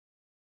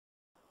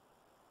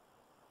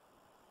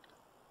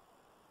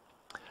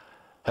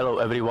Hello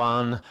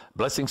everyone,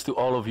 blessings to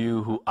all of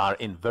you who are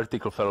in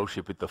vertical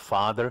fellowship with the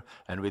Father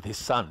and with His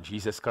Son,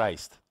 Jesus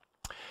Christ.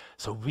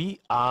 So we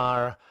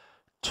are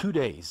 2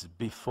 days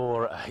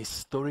before a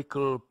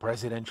historical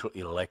presidential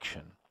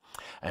election.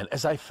 And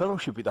as I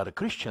fellowship with other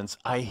Christians,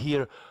 I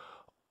hear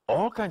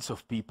all kinds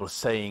of people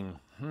saying,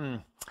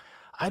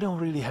 I don't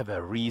really have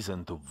a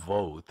reason to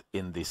vote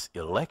in this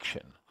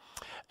election.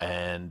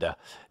 And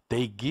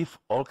they give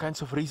all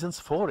kinds of reasons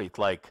for it,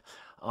 like,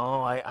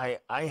 oh,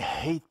 I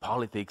hate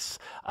politics.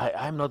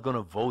 I'm not going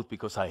to vote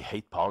because I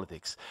hate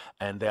politics.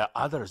 And there are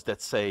others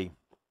that say,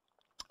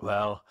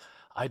 well,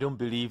 I don't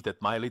believe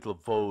that my little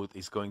vote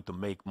is going to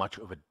make much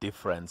of a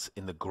difference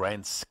in the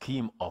grand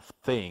scheme of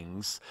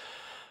things.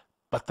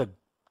 But the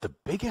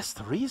biggest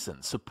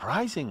reason,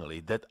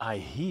 surprisingly, that I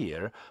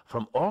hear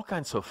from all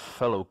kinds of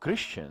fellow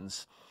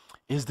Christians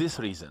is this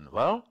reason.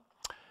 Well,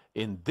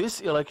 in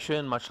this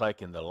election, much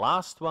like in the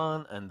last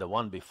one and the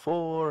one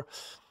before,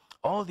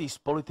 all these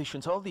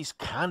politicians, all these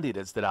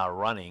candidates that are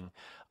running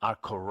are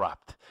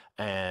corrupt,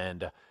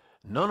 and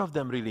none of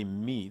them really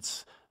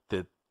meets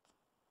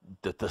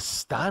the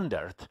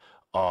standard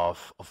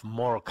of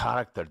moral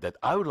character that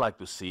I would like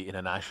to see in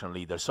a national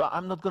leader. So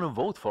I'm not going to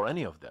vote for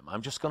any of them.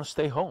 I'm just going to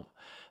stay home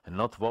and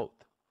not vote.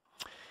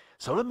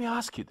 So let me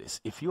ask you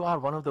this. If you are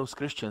one of those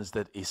Christians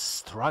that is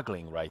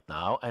struggling right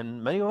now,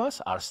 and many of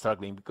us are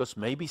struggling because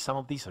maybe some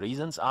of these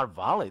reasons are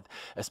valid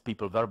as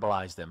people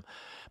verbalize them,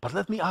 but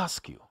let me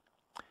ask you,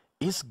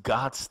 is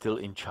God still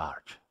in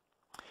charge?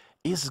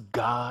 Is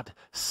God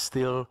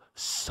still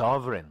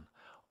sovereign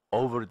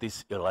over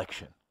this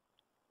election?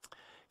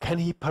 Can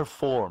He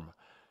perform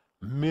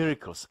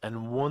miracles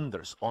and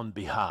wonders on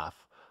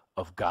behalf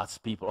of God's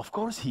people? Of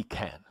course He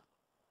can.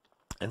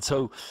 And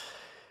so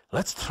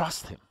let's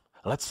trust Him.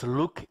 Let's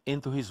look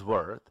into His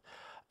Word.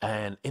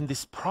 And in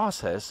this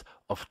process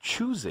of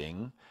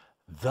choosing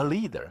the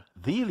leader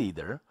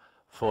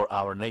for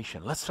our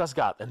nation, let's trust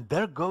God. And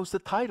there goes the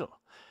title,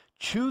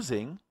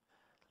 Choosing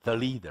the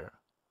Leader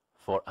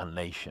for a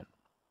Nation.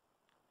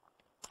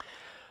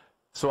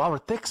 So our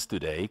text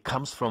today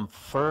comes from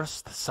 1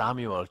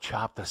 Samuel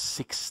chapter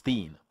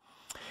 16.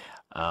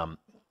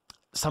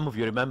 Some of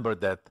you remember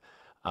that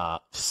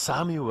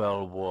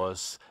Samuel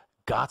was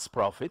God's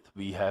prophet.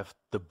 We have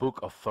the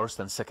book of 1st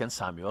and 2nd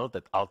Samuel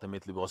that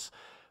ultimately was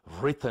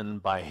written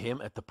by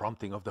him at the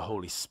prompting of the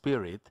Holy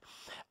Spirit.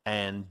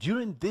 And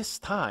during this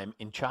time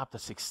in chapter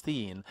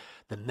 16,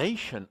 the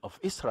nation of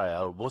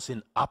Israel was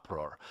in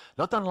uproar.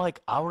 Not unlike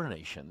our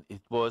nation,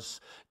 it was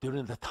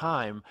during the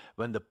time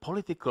when the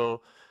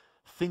political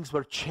things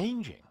were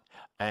changing,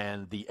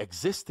 and the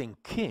existing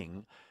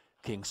king,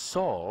 King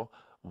Saul,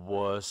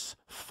 was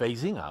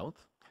phasing out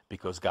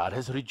because God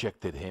has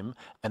rejected him,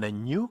 and a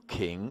new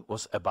king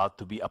was about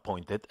to be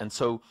appointed. And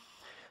so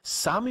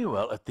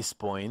Samuel at this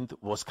point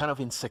was kind of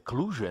in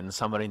seclusion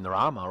somewhere in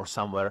Ramah or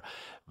somewhere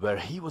where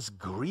he was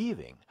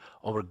grieving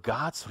over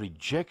God's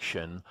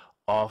rejection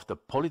of the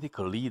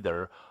political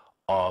leader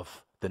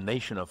of the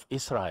nation of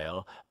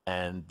Israel.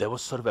 And there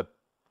was sort of a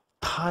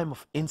time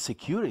of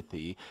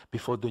insecurity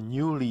before the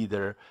new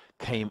leader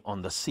came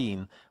on the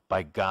scene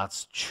by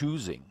God's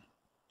choosing.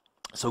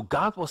 So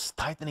God was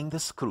tightening the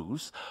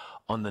screws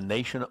on the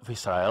nation of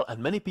Israel,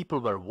 and many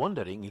people were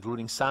wondering,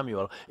 including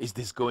Samuel, is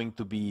this going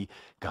to be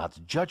God's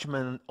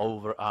judgment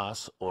over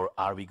us, or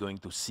are we going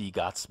to see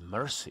God's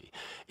mercy?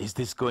 Is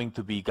this going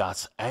to be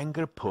God's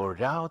anger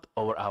poured out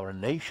over our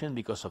nation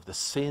because of the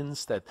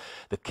sins that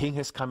the king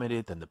has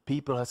committed and the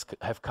people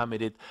have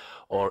committed,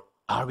 or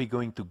are we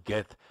going to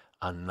get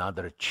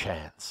another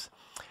chance?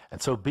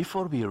 And so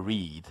before we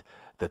read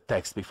the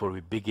text, before we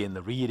begin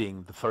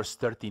reading the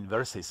first 13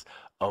 verses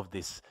of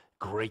this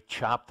great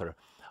chapter,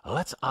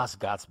 let's ask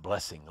God's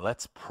blessing.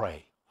 Let's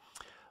pray.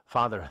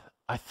 Father,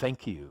 I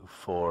thank you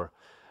for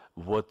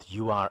what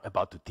you are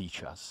about to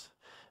teach us,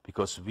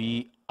 because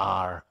we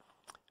are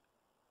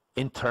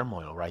in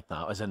turmoil right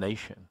now as a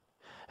nation.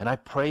 And I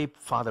pray,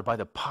 Father, by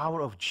the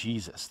power of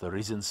Jesus, the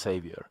risen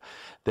Savior,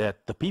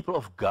 that the people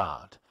of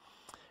God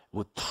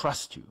would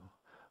trust you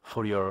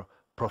for your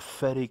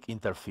prophetic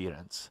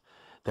interference,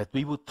 that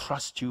we would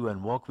trust you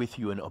and walk with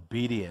you in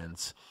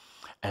obedience,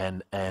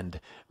 and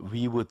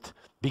we would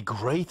be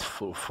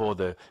grateful for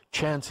the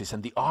chances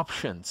and the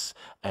options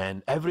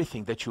and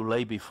everything that you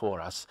lay before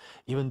us,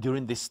 even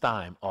during this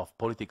time of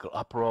political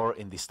uproar,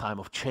 in this time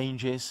of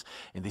changes,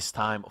 in this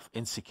time of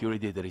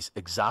insecurity that is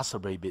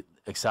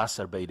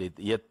exacerbated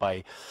yet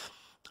by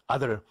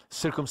other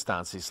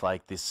circumstances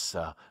like this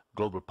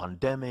global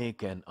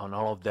pandemic and on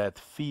all of that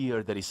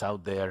fear that is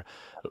out there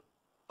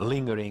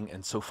lingering.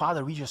 And so,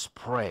 Father, we just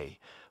pray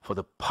for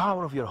the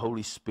power of your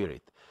Holy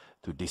Spirit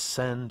to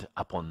descend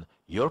upon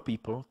your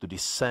people, to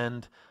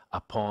descend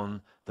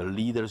upon the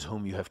leaders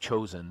whom you have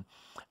chosen,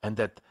 and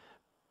that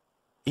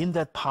in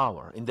that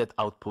power, in that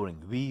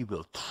outpouring, we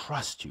will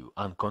trust you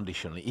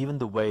unconditionally, even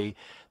the way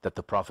that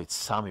the prophet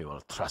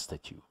Samuel trusted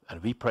you.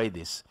 And we pray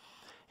this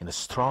in the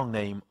strong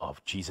name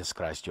of Jesus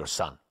Christ, your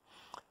Son.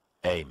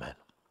 Amen.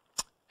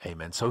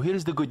 Amen. So here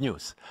is the good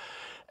news.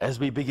 As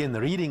we begin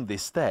reading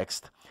this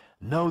text,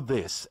 know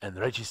this and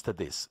register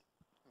this.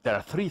 there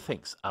are three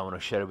things I want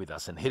to share with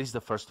us, and here is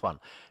the first one.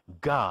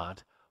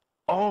 God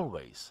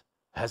always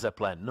has a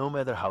plan. No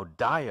matter how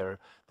dire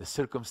the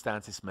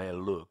circumstances may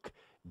look,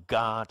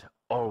 God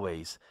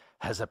always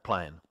has a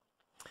plan.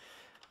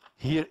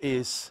 Here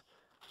is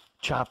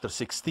chapter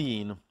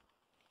 16.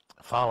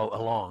 Follow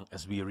along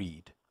as we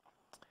read.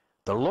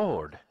 The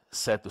Lord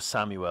said to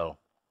Samuel,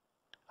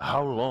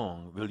 "How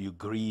long will you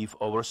grieve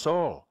over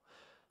Saul,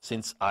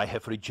 since I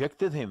have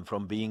rejected him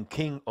from being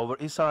king over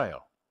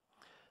Israel?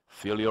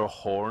 Fill your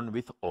horn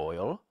with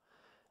oil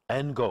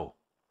and go.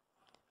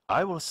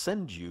 I will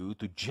send you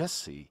to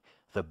Jesse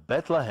the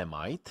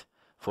Bethlehemite,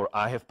 for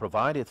I have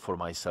provided for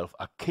myself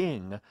a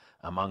king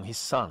among his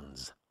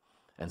sons."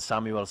 And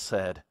Samuel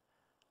said,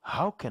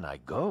 "How can I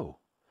go?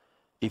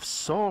 If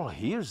Saul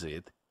hears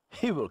it,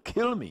 he will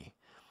kill me."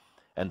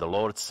 And the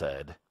Lord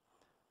said,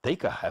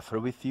 "Take a heifer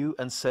with you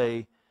and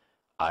say,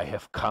 'I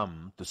have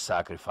come to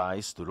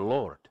sacrifice to the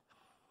Lord.'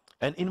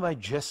 And invite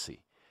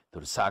Jesse to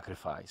the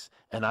sacrifice,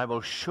 and I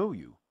will show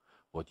you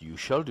what you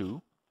shall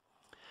do.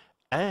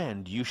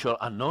 And you shall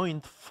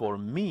anoint for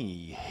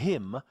me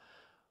him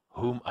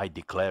whom I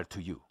declare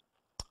to you."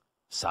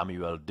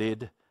 Samuel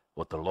did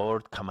what the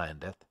Lord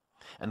commanded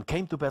and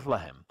came to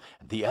Bethlehem.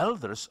 The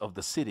elders of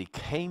the city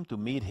came to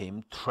meet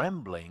him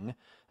trembling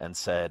and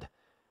said,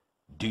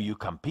 "Do you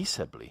come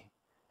peaceably?"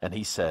 And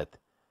he said,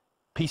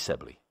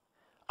 "Peaceably.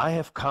 I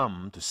have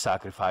come to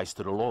sacrifice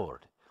to the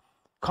Lord.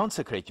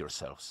 Consecrate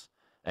yourselves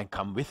and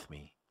come with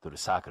me to the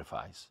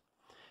sacrifice."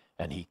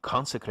 And he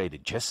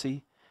consecrated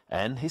Jesse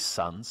and his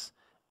sons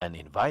and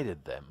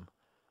invited them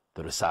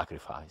to the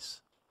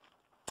sacrifice.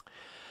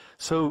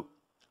 So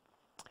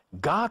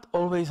God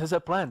always has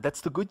a plan.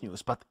 That's the good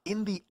news. But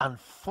in the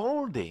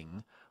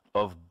unfolding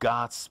of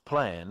God's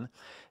plan,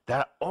 there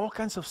are all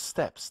kinds of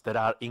steps that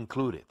are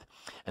included.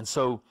 And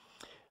so,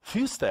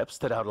 few steps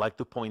that I would like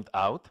to point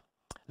out.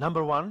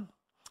 Number one,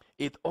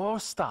 it all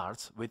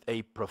starts with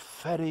a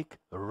prophetic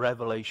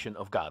revelation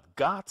of God.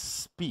 God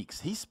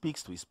speaks. He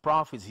speaks to his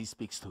prophets. He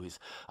speaks to his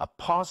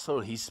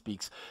apostles. He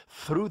speaks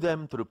through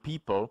them, through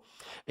people.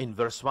 In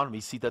verse 1,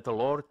 we see that the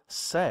Lord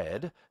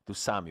said to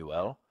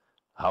Samuel,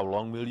 "How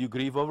long will you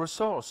grieve over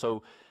Saul?"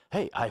 So,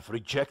 hey, I've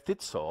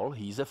rejected Saul.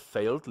 He's a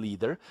failed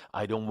leader.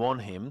 I don't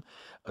want him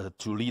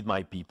to lead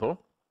my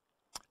people.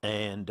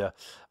 And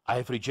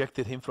I've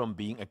rejected him from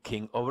being a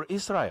king over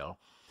Israel.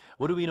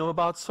 What do we know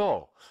about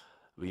Saul?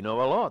 We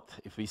know a lot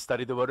if we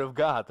study the Word of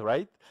God,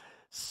 right?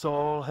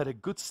 Saul had a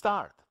good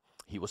start.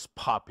 He was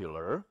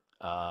popular,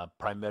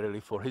 primarily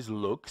for his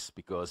looks,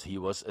 because he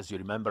was, as you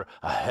remember,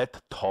 a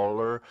head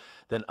taller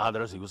than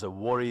others. He was a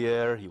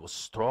warrior. He was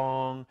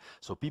strong.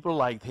 So people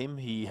liked him.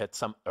 He had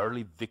some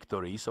early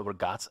victories over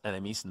God's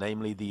enemies,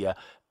 namely the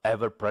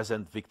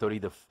ever-present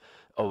victory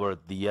over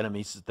the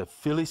enemies, the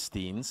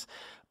Philistines.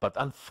 But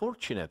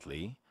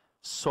unfortunately,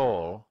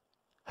 Saul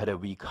had a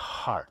weak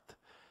heart.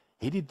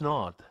 He did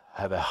not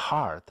have a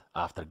heart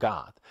after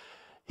God.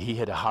 He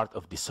had a heart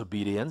of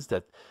disobedience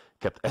that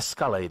kept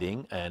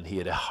escalating, and he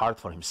had a heart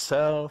for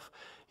himself.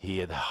 He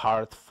had a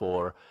heart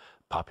for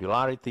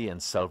popularity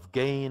and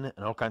self-gain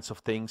and all kinds of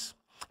things.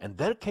 And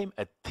there came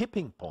a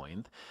tipping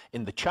point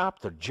in the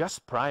chapter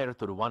just prior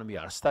to the one we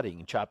are studying,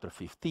 in chapter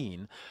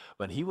 15,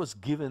 when he was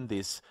given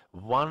this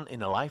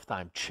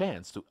one-in-a-lifetime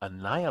chance to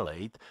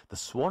annihilate the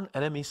sworn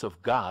enemies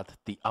of God,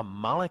 the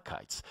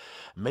Amalekites.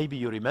 Maybe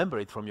you remember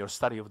it from your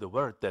study of the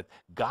Word that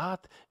God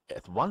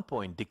at one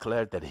point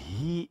declared that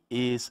he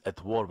is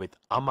at war with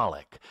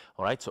Amalek.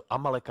 All right, so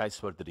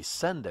Amalekites were the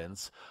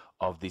descendants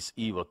of this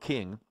evil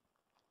king.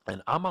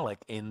 And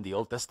Amalek in the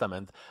Old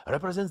Testament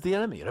represents the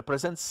enemy,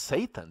 represents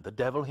Satan, the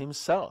devil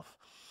himself.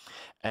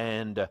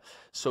 And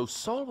so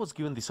Saul was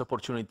given this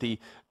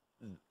opportunity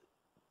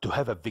to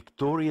have a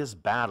victorious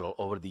battle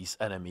over these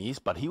enemies,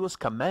 but he was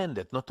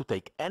commanded not to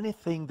take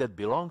anything that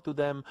belonged to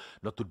them,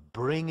 not to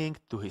bring it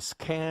to his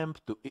camp,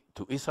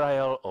 to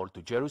Israel or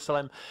to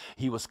Jerusalem.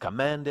 He was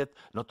commanded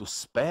not to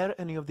spare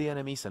any of the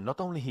enemies, and not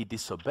only he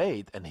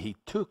disobeyed and he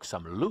took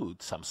some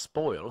loot, some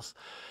spoils,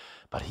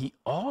 but he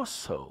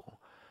also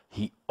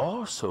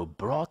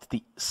brought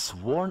the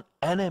sworn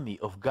enemy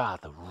of God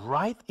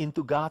right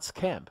into God's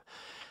camp.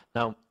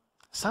 Now,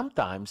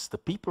 sometimes the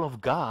people of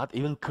God,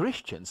 even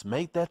Christians,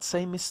 make that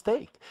same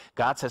mistake.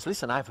 God says,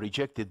 "Listen, I've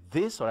rejected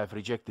this, or I've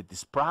rejected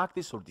this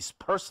practice, or this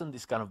person,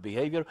 this kind of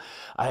behavior.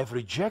 I have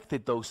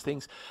rejected those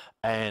things."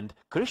 And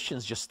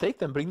Christians just take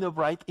them, bring them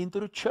right into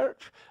the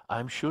church.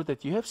 I'm sure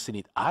that you have seen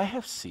it. I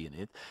have seen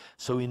it.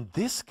 So in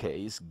this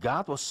case,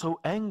 God was so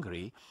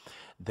angry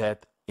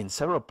that in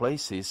several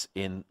places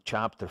in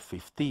chapter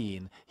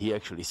 15, he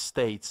actually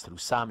states through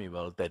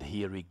Samuel that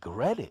he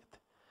regretted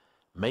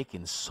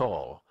making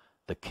Saul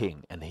the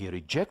king, and he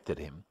rejected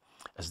him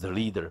as the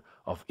leader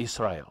of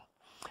Israel.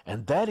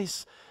 And that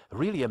is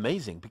really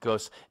amazing,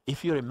 because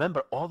if you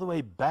remember all the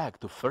way back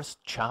to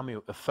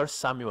 1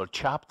 Samuel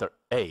chapter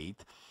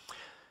 8,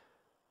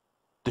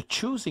 the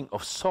choosing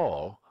of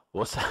Saul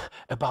was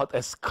about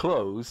as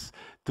close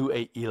to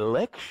an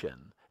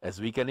election as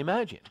we can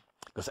imagine.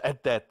 Because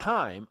at that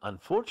time,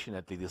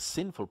 unfortunately, the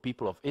sinful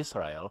people of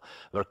Israel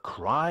were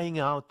crying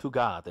out to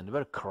God, and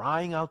were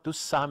crying out to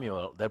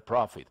Samuel, their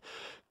prophet.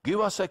 Give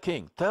us a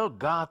king. Tell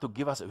God to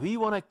give us. We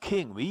want a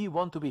king. We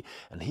want to be.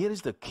 And here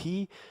is the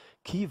key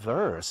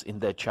verse in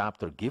that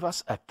chapter. Give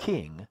us a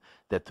king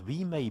that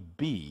we may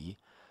be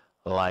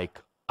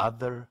like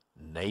other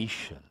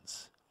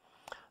nations.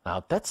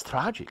 Now that's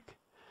tragic,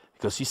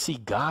 because you see,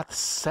 God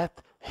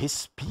set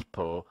his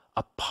people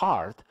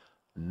apart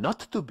not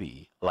to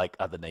be like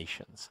other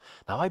nations.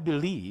 Now I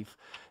believe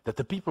that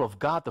the people of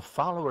God, the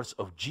followers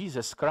of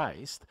Jesus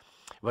Christ,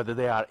 whether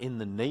they are in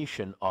the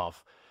nation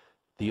of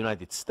the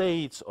United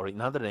States or in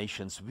other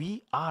nations,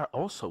 we are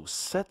also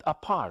set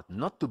apart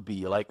not to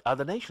be like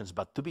other nations,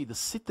 but to be the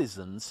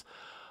citizens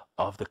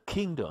of the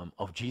kingdom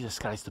of Jesus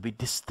Christ, to be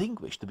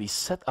distinguished, to be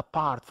set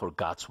apart for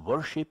God's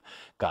worship,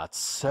 God's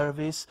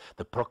service,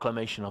 the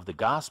proclamation of the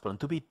gospel, and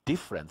to be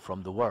different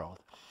from the world.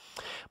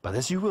 But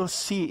as you will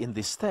see in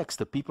this text,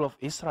 the people of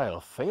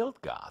Israel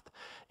failed God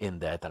in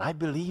that. And I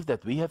believe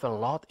that we have a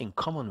lot in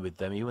common with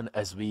them, even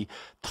as we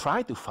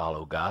try to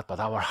follow God, but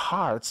our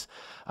hearts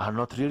are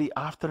not really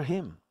after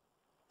him.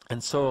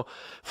 And so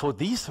for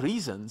these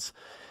reasons,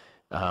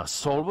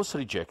 Saul was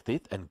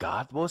rejected, and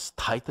God was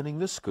tightening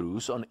the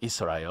screws on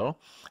Israel.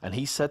 And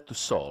he said to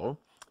Saul,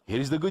 here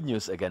is the good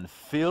news again,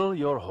 fill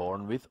your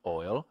horn with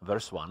oil,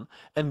 verse 1,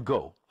 and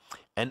go.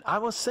 And I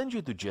will send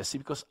you to Jesse,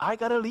 because I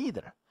got a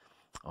leader.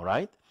 All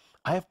right?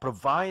 I have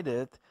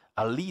provided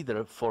a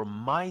leader for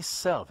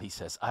myself, he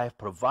says. I have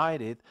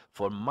provided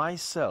for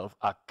myself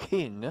a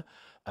king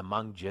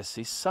among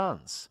Jesse's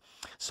sons.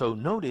 So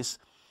notice,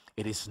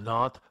 it is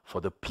not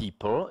for the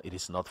people, it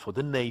is not for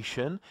the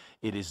nation,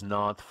 it is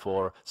not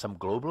for some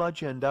global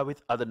agenda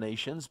with other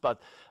nations,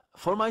 but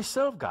for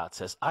myself, God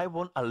says, I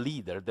want a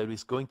leader that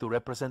is going to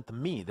represent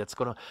me, that's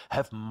going to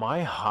have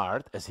my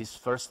heart as his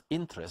first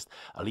interest,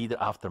 a leader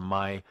after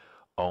my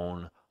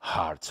own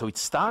heart. So it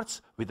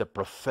starts with the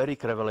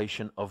prophetic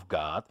revelation of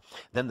God.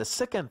 Then the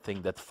second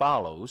thing that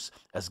follows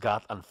as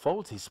God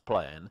unfolds his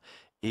plan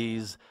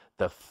is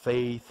the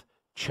faith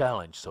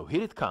challenge. So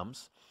here it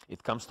comes.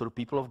 It comes to the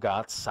people of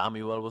God.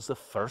 Samuel was the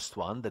first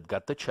one that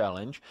got the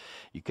challenge.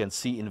 You can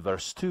see in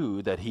verse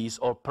 2 that he's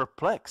all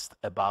perplexed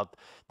about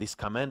this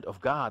command of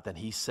God, and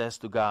he says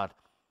to God,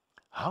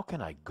 how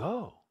can I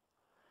go?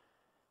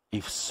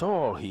 If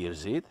Saul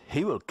hears it,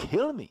 he will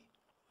kill me.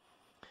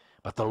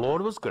 But the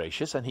Lord was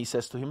gracious, and he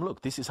says to him,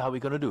 look, this is how we're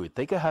going to do it.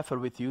 Take a heifer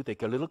with you,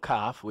 take a little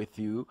calf with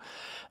you,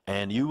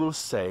 and you will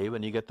say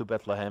when you get to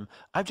Bethlehem,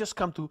 I've just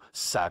come to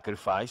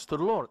sacrifice to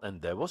the Lord.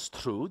 And that was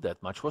true,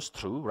 that much was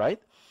true,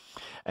 right?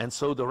 And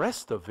so the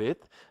rest of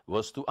it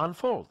was to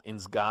unfold in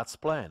God's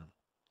plan.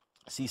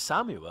 See,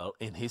 Samuel,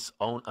 in his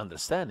own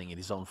understanding, in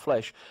his own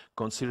flesh,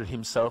 considered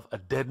himself a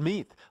dead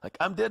meat. Like,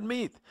 I'm dead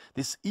meat.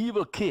 This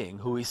evil king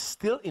who is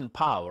still in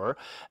power,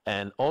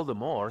 and all the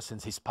more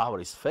since his power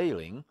is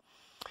failing,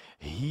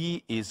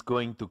 he is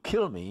going to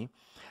kill me.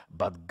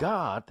 But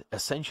God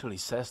essentially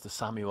says to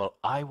Samuel,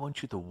 I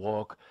want you to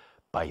walk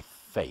by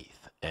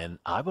faith, and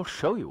I will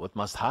show you what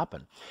must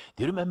happen.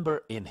 Do you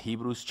remember in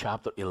Hebrews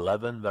chapter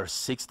 11, verse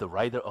 6, the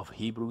writer of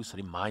Hebrews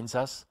reminds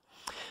us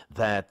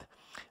that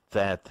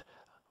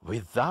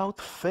without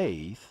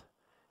faith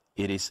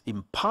it is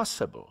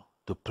impossible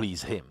to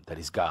please him, that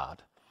is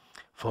God.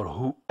 For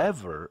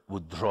whoever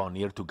would draw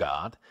near to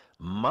God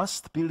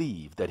must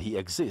believe that he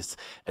exists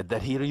and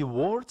that he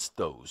rewards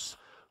those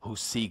who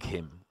seek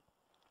him.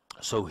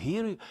 So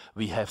here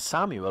we have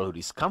Samuel, who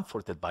is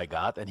comforted by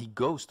God, and he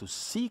goes to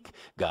seek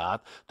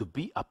God, to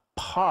be a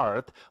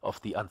part of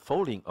the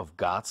unfolding of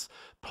God's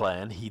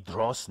plan. He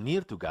draws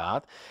near to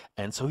God,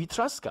 and so he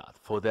trusts God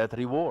for that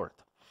reward.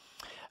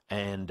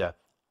 And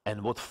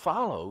what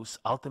follows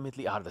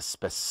ultimately are the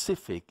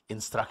specific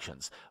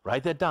instructions.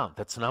 Write that down.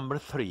 That's number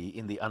 3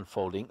 in the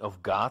unfolding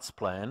of God's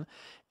plan.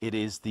 It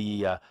is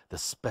the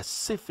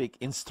specific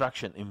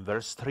instruction in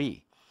verse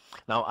 3.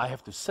 Now, I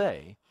have to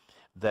say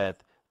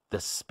that the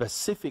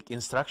specific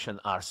instruction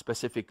are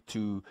specific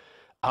to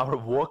our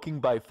walking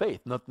by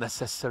faith, not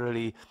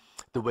necessarily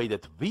the way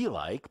that we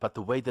like, but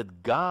the way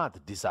that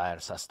God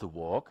desires us to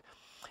walk.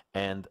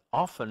 And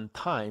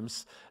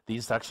oftentimes, the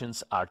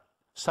instructions are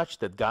such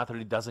that God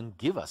really doesn't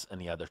give us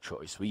any other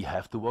choice. We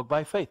have to walk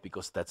by faith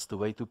because that's the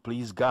way to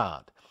please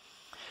God.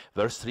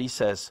 Verse 3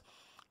 says,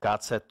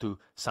 God said to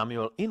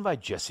Samuel,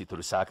 invite Jesse to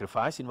the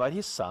sacrifice, invite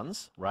his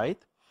sons,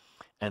 right?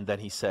 And then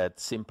he said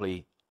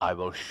simply, I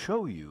will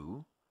show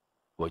you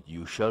what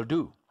you shall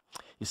do.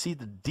 You see,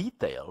 the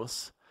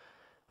details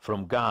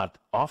from God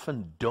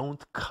often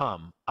don't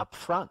come up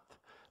front.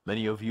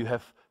 Many of you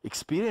have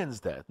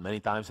experienced that many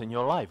times in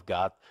your life.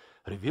 God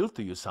revealed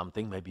to you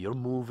something, maybe you're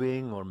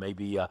moving, or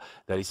maybe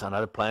there is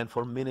another plan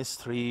for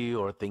ministry,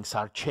 or things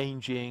are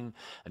changing,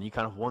 and you're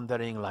kind of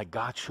wondering, like,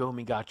 God, show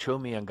me,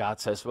 and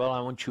God says, well, I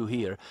want you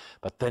here,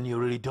 but then you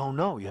really don't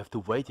know. You have to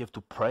wait, you have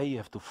to pray, you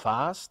have to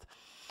fast.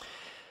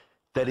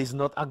 That is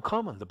not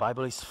uncommon. The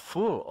Bible is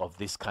full of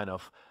this kind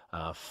of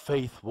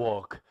faith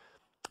walk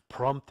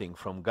prompting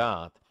from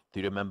God. Do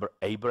you remember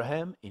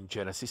Abraham in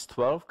Genesis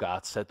 12?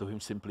 God said to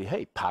him simply,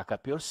 hey, pack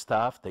up your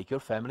stuff, take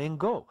your family and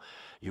go.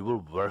 You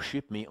will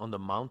worship me on the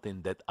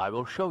mountain that I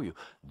will show you.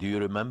 Do you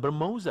remember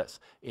Moses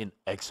in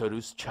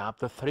Exodus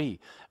chapter 3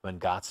 when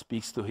God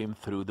speaks to him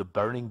through the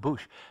burning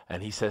bush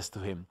and he says to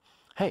him,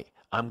 hey,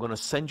 I'm going to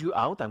send you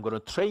out, I'm going to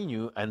train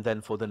you, and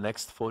then for the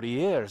next 40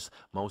 years,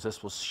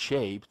 Moses was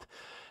shaped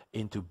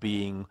into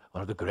being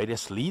one of the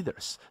greatest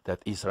leaders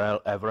that Israel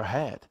ever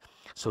had.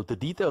 So the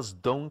details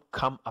don't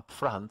come up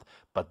front,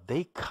 but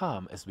they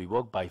come as we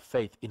walk by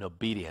faith in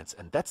obedience.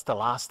 And that's the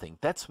last thing.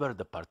 That's where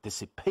the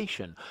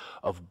participation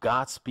of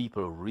God's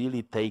people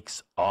really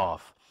takes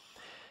off.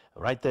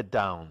 Write that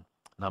down.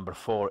 Number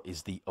 4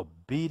 is the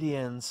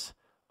obedience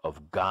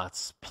of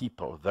God's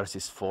people.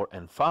 Verses 4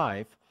 and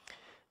 5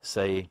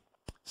 say,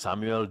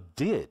 Samuel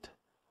did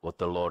what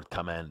the Lord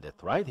commanded,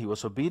 right? He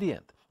was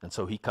obedient. And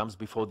so he comes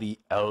before the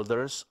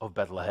elders of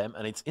Bethlehem.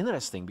 And it's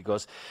interesting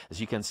because, as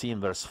you can see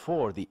in verse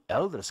 4, the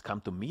elders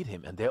come to meet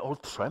him and they're all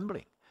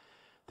trembling.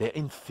 They're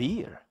in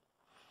fear.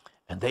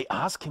 And they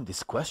ask him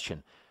this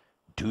question,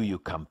 do you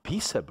come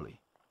peaceably?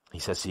 He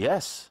says,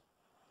 yes.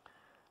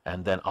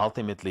 And then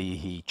ultimately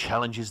he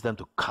challenges them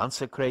to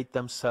consecrate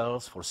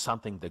themselves for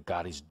something that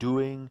God is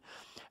doing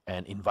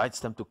and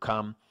invites them to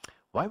come.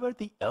 Why were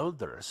the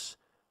elders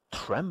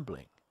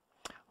trembling?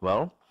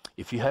 Well,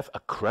 if you have a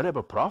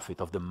credible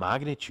prophet of the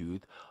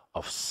magnitude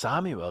of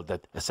Samuel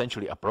that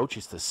essentially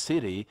approaches the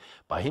city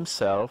by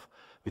himself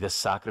with a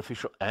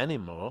sacrificial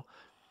animal,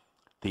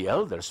 the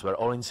elders were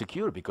all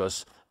insecure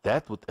because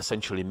that would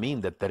essentially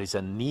mean that there is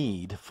a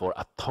need for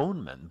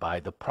atonement by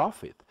the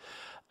prophet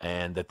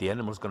and that the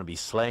animal is going to be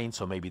slain.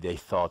 So maybe they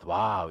thought,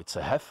 wow, it's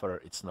a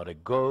heifer, it's not a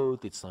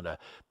goat, it's not a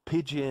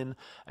pigeon,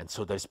 and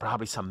so there's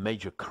probably some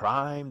major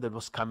crime that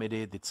was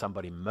committed. Did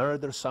somebody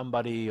murder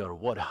somebody, or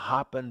what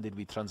happened? Did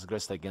we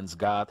transgress against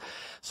God?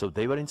 So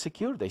they were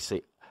insecure. They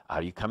say,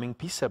 are you coming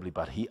peaceably?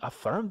 But he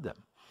affirmed them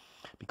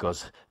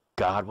because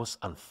God was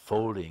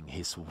unfolding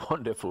his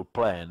wonderful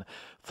plan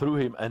through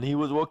him, and he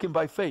was walking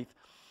by faith.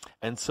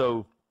 And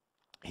so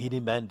he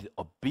demanded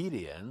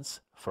obedience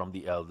from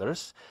the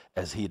elders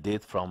as he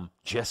did from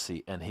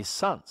Jesse and his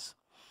sons.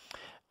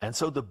 And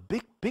so the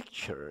big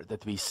picture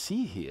that we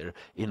see here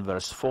in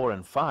verse 4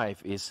 and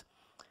 5 is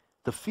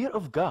the fear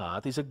of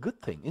God is a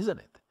good thing, isn't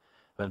it?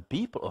 When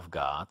people of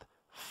God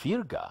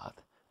fear God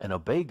and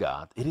obey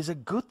God, it is a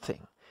good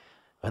thing.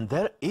 When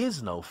there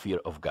is no fear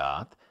of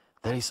God,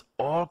 there is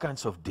all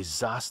kinds of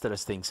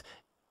disastrous things.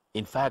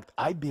 In fact,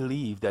 I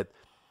believe that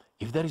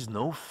if there is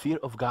no fear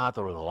of God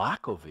or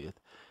lack of it,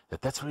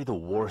 that's really the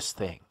worst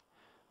thing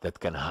that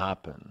can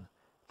happen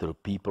to the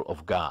people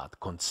of God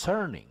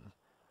concerning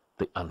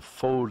the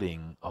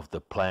unfolding of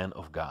the plan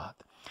of God.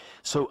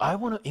 So I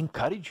want to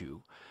encourage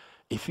you,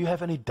 if you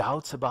have any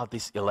doubts about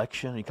this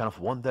election, you're kind of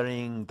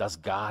wondering, does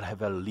God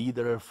have a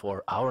leader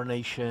for our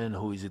nation?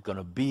 Who is it going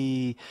to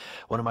be?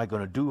 What am I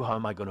going to do? How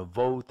am I going to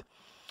vote?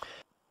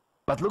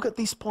 But look at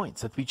these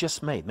points that we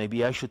just made.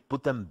 Maybe I should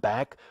put them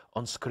back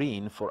on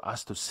screen for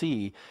us to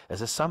see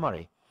as a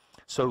summary.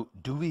 So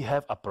do we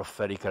have a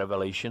prophetic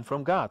revelation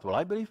from God? Well,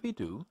 I believe we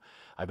do.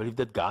 I believe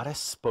that God has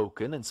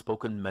spoken and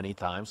spoken many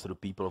times to the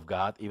people of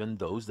God, even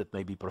those that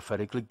may be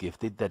prophetically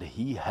gifted, that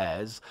he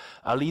has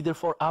a leader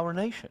for our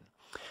nation.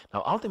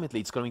 Now, ultimately,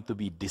 it's going to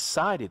be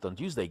decided on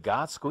Tuesday.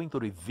 God's going to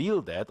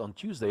reveal that on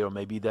Tuesday or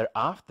maybe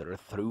thereafter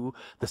through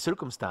the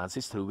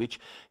circumstances through which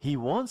he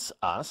wants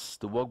us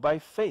to walk by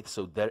faith.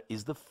 So there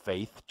is the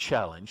faith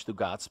challenge to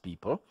God's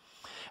people,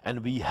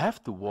 and we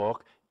have to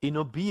walk in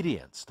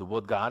obedience to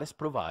what God has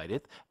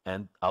provided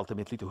and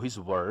ultimately to his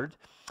word.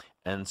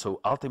 And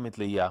so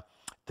ultimately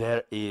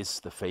there is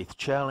the faith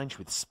challenge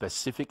with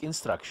specific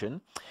instruction.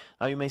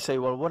 Now you may say,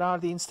 well, what are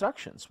the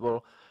instructions?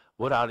 Well,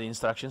 what are the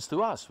instructions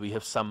to us? We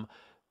have some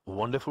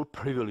wonderful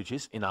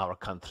privileges in our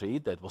country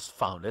that was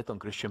founded on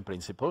Christian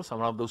principles. And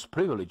one of those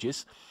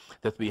privileges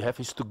that we have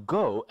is to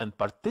go and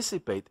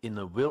participate in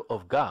the will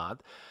of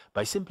God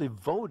by simply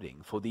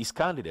voting for these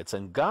candidates.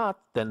 And God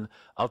then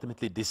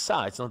ultimately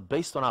decides, not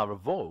based on our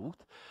vote,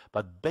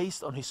 but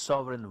based on his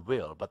sovereign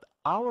will. But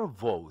our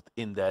vote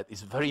in that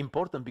is very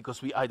important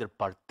because we either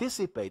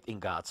participate in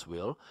God's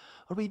will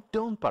or we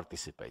don't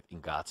participate in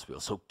God's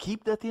will. So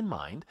keep that in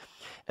mind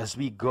as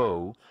we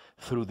go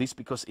through this,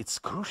 because it's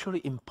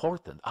crucially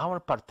important. Our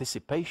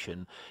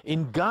participation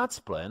in God's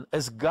plan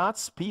as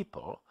God's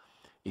people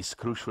is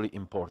crucially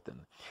important.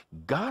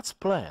 God's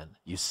plan,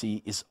 you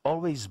see, is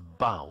always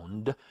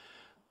bound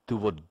to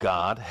what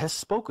God has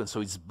spoken. So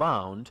it's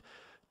bound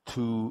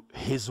to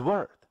his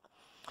word.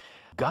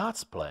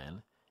 God's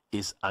plan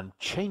is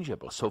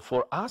unchangeable. So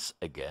for us,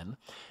 again,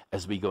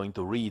 as we're going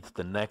to read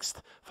the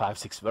next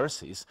 5-6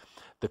 verses,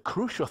 the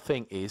crucial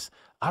thing is,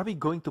 are we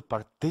going to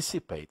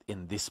participate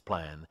in this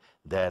plan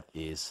that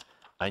is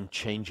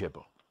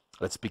unchangeable?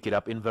 Let's pick it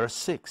up in verse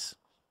 6.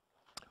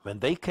 When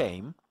they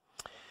came,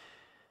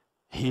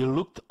 he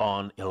looked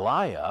on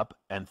Eliab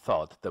and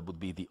thought, that would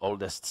be the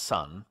oldest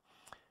son,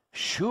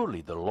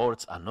 surely the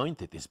Lord's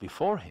anointed is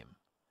before him.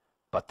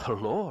 But the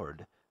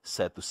Lord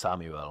said to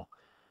Samuel,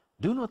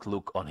 Do not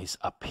look on his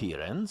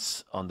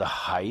appearance, on the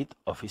height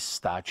of his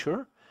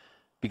stature,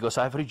 because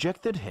I have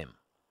rejected him.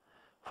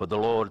 For the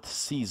Lord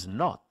sees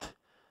not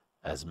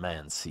as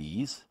man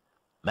sees.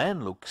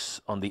 Man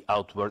looks on the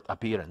outward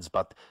appearance,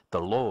 but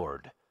the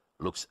Lord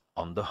looks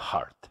on the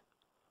heart.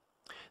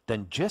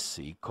 Then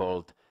Jesse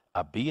called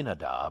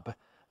Abinadab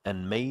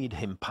and made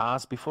him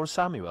pass before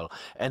Samuel.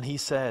 And he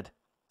said,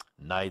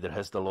 Neither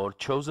has the Lord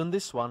chosen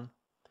this one.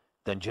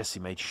 Then Jesse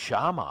made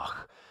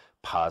Shammah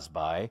pass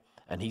by,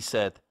 and he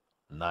said,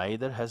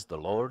 Neither has the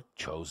Lord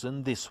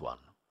chosen this one.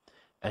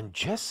 And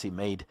Jesse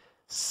made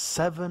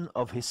 7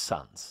 of his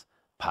sons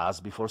pass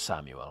before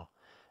Samuel.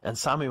 And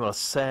Samuel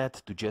said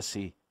to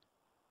Jesse,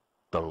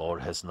 The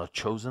Lord has not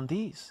chosen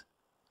these.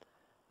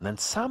 And then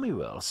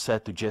Samuel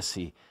said to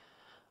Jesse,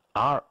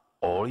 Are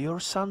all your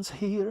sons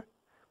here?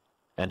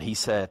 And he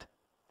said,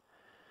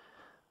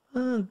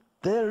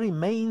 There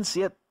remains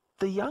yet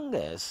the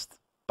youngest.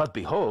 But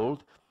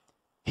behold,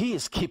 he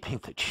is keeping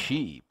the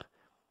sheep.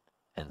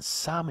 And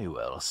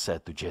Samuel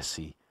said to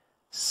Jesse,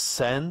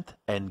 Send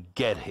and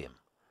get him,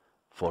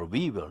 for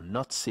we will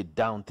not sit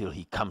down till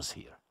he comes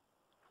here.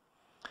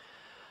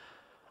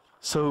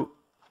 So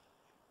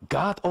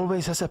God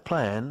always has a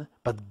plan,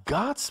 but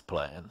God's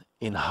plan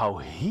in how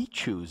he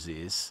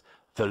chooses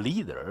the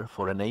leader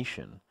for a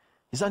nation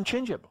is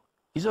unchangeable.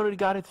 He's already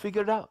got it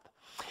figured out.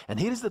 And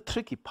here is the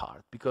tricky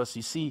part, because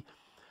you see,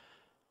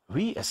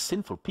 we as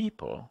sinful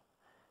people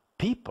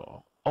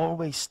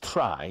always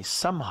try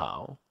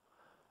somehow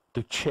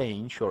to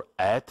change or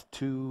add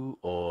to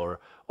or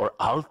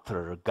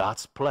alter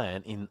God's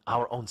plan in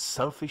our own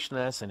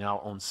selfishness, in our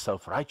own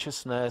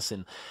self-righteousness,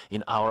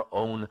 in our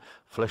own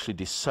fleshly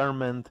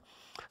discernment.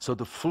 So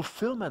the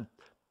fulfillment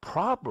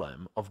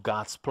problem of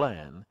God's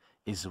plan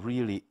is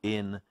really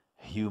in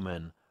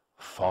human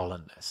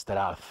fallenness. There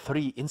are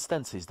 3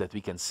 instances that we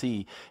can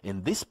see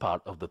in this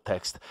part of the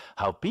text,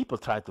 how people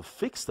try to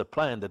fix the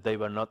plan that they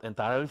were not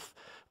entirely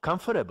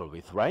comfortable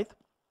with, right?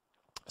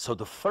 So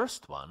the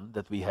first one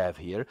that we have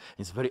here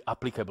is very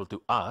applicable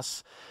to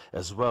us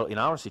as well in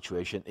our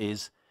situation,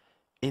 is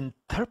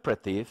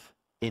interpretive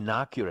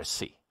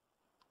inaccuracy.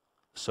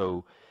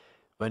 So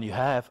when you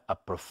have a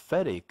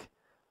prophetic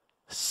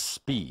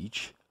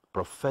speech,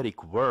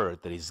 prophetic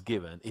word that is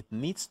given, it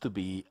needs to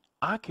be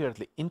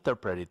accurately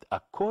interpreted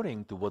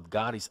according to what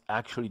God is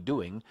actually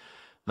doing,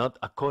 not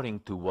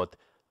according to what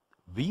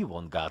we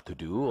want God to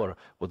do or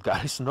what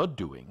God is not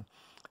doing.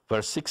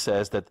 Verse 6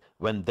 says that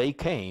when they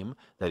came,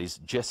 that is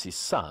Jesse's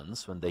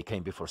sons, when they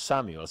came before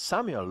Samuel,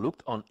 Samuel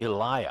looked on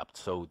Eliab.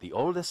 So the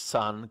oldest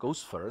son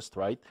goes first,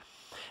 right?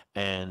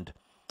 And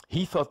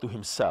he thought to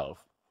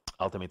himself,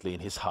 ultimately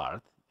in his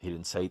heart, he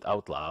didn't say it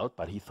out loud,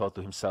 but he thought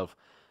to himself,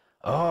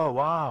 oh,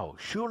 wow,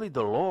 surely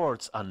the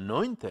Lord's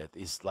anointed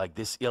is like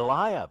this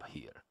Eliab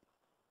here.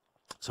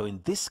 So in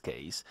this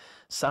case,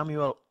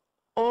 Samuel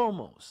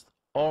almost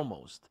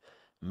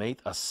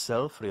made a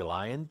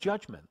self-reliant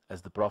judgment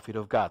as the prophet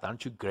of God.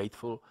 Aren't you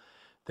grateful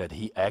that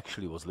he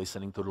actually was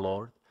listening to the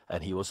Lord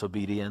and he was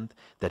obedient,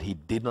 that he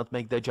did not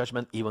make that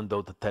judgment even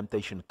though the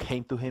temptation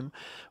came to him?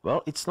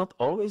 Well, it's not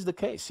always the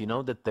case. You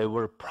know that there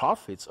were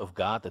prophets of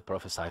God that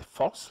prophesied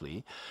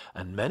falsely,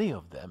 and many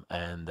of them,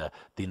 and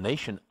the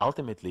nation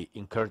ultimately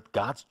incurred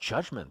God's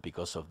judgment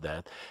because of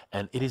that.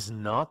 And it is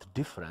not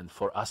different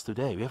for us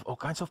today. We have all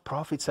kinds of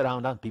prophets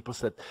around us, people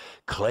that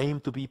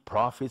claim to be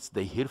prophets.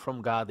 They hear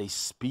from God, they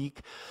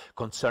speak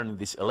concerning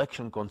this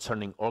election,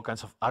 concerning all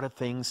kinds of other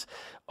things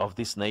of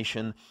this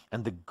nation.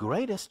 And the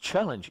greatest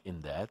challenge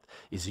in that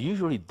is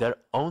usually their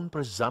own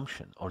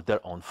presumption or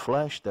their own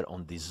flesh, their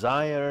own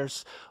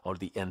desires, or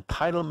the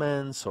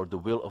entitlements or the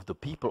will of the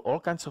people, all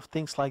kinds of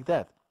things like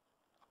that.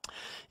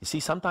 You see,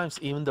 sometimes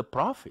even the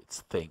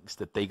prophets think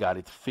that they got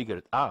it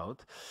figured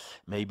out.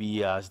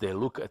 Maybe as they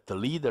look at the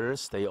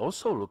leaders, they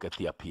also look at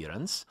the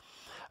appearance.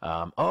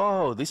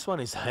 Oh, this one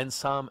is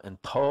handsome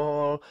and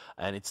tall,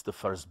 and it's the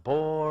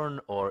firstborn,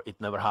 or it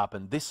never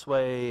happened this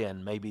way,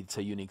 and maybe it's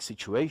a unique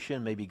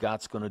situation. Maybe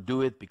God's going to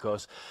do it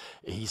because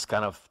he's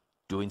kind of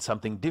doing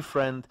something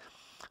different.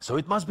 So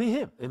it must be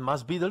him. It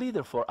must be the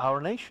leader for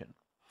our nation.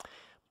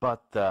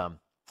 But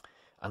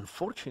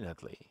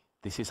unfortunately,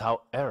 this is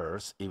how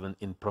errors, even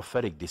in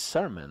prophetic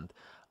discernment,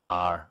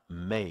 are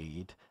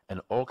made, and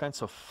all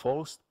kinds of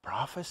false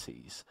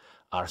prophecies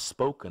are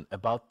spoken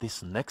about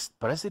this next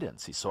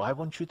presidency. So I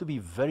want you to be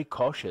very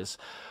cautious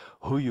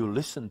who you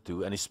listen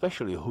to, and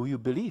especially who you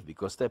believe,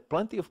 because there are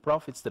plenty of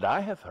prophets that I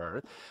have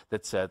heard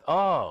that said,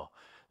 oh,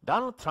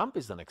 Donald Trump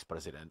is the next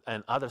president.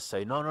 And others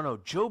say, no,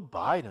 Joe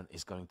Biden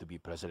is going to be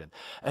president.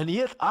 And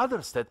yet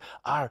others that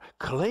are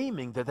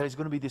claiming that there is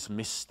going to be this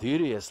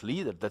mysterious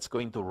leader that's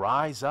going to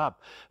rise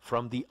up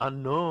from the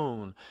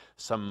unknown,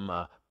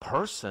 some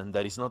person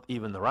that is not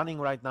even running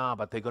right now,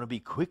 but they're going to be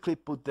quickly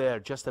put there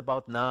just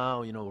about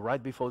now, you know,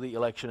 right before the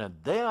election, and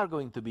they are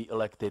going to be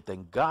elected,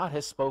 and God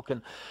has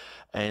spoken.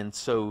 And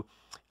so,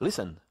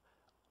 listen,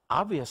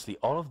 obviously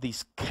all of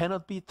these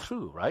cannot be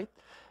true, right?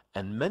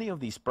 And many of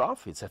these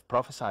prophets have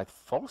prophesied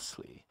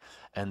falsely,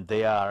 and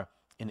they are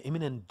in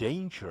imminent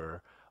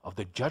danger of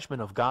the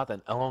judgment of God,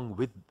 and along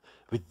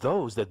with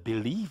those that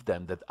believe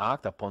them, that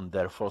act upon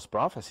their false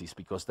prophecies,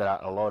 because there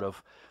are a lot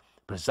of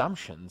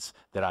presumptions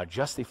that are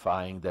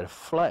justifying their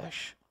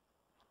flesh.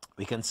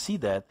 We can see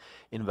that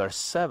in verse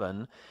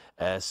 7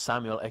 as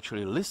Samuel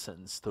actually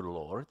listens to the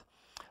Lord.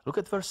 Look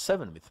at verse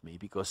 7 with me,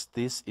 because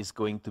this is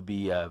going to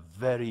be a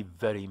very,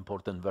 very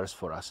important verse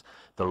for us.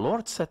 The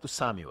Lord said to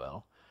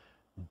Samuel,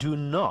 "Do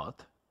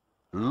not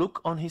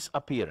look on his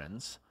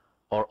appearance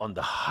or on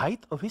the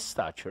height of his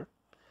stature,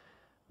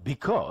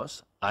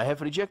 because I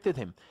have rejected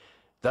him."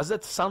 Does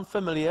that sound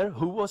familiar?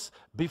 Who was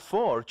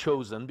before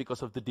chosen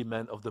because of the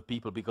demand of the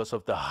people, because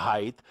of the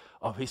height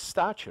of his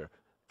stature?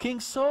 King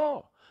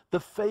Saul, the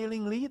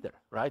failing leader,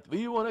 right?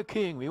 We want a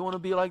king. We want to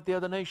be like the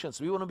other nations.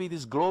 We want to be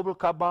this global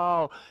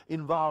cabal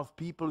involved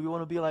people. We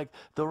want to be like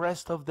the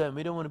rest of them.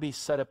 We don't want to be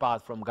set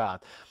apart from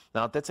God.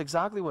 Now, that's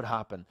exactly what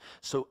happened.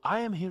 So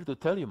I am here to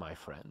tell you, my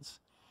friends,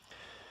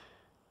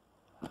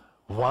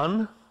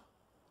 one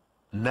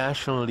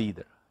national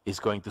leader is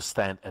going to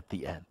stand at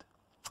the end.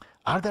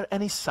 Are there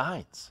any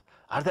signs?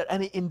 Are there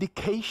any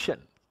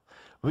indication?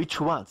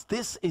 Which ones?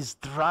 This is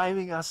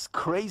driving us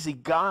crazy.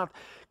 God,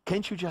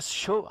 can't you just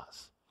show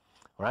us?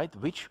 Right?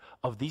 Which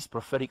of these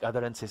prophetic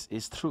utterances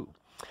is true?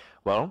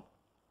 Well,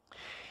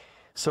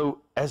 so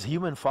as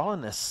human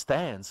fallenness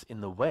stands in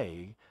the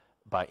way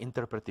by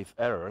interpretive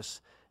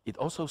errors, it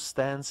also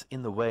stands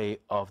in the way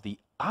of the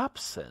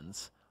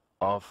absence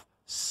of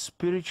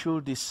spiritual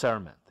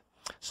discernment.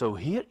 So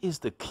here is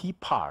the key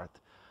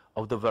part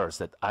of the verse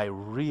that I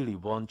really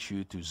want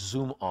you to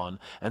zoom on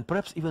and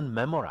perhaps even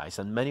memorize,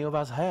 and many of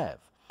us have.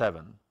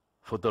 7.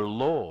 For the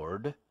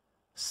Lord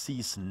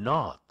sees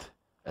not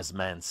as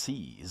man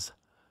sees.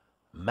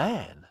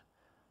 Man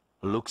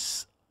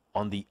looks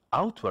on the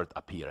outward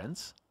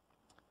appearance,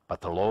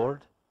 but the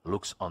Lord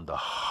looks on the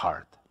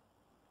heart.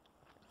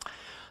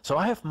 So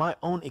I have my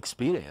own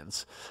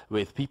experience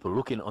with people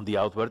looking on the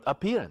outward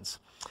appearance.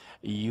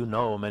 You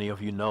know, many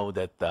of you know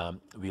that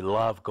we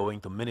love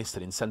going to minister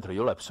in Central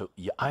Europe. So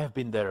I have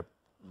been there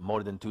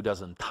more than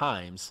 24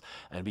 times,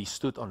 and we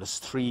stood on the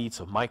streets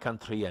of my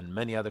country and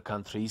many other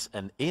countries.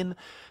 And in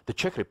the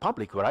Czech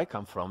Republic, where I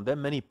come from, there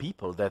are many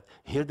people that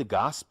hear the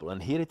gospel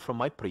and hear it from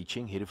my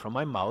preaching, hear it from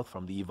my mouth,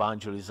 from the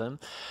evangelism.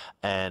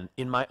 And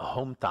in my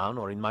hometown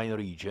or in my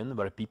region,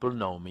 where people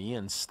know me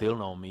and still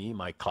know me,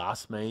 my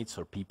classmates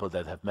or people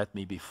that have met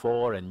me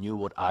before and knew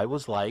what I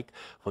was like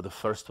for the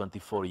first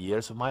 24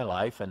 years of my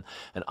life, and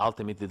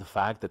ultimately the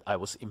fact that I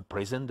was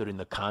imprisoned during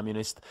the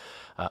communist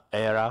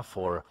era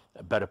for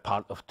a better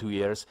part of 2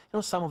 years. You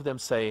know, some of them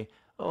say,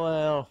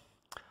 well,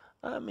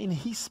 I mean,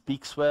 he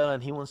speaks well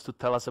and he wants to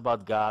tell us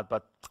about God,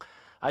 but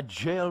a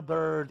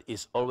jailbird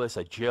is always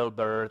a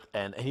jailbird,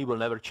 and he will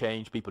never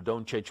change. People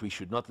don't change. We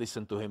should not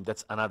listen to him.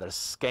 That's another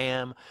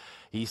scam.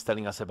 He's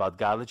telling us about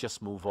God. Let's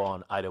just move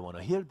on. I don't want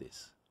to hear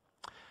this.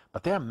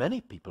 But there are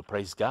many people,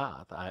 praise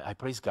God. I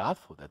praise God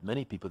for that.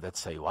 Many people that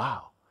say,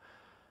 wow,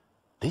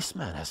 this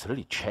man has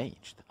really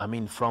changed. I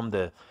mean, from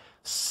the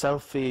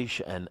selfish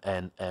and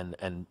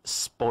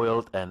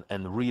spoiled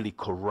and really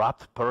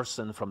corrupt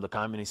person from the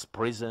communist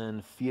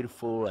prison,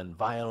 fearful and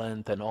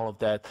violent and all of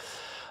that,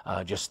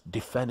 just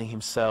defending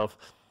himself.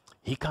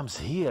 He comes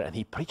here and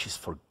he preaches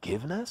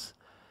forgiveness,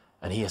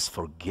 and he has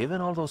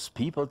forgiven all those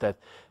people that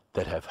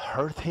have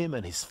hurt him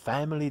and his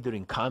family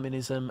during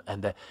communism.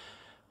 And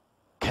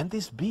can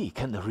this be?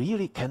 Can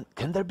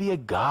there be a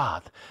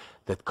God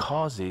that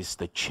causes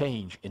the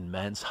change in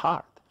man's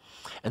heart?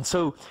 And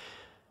so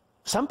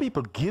some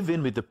people give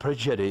in with the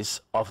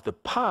prejudice of the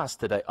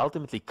past that I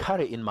ultimately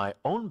carry in my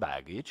own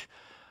baggage,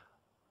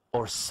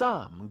 or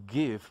some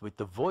give with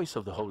the voice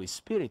of the Holy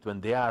Spirit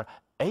when they are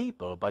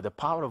able, by the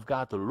power of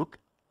God, to look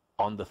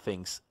on the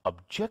things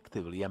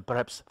objectively and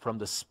perhaps from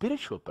the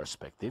spiritual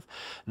perspective,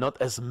 not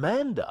as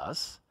man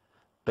does,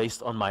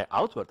 based on my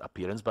outward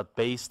appearance, but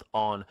based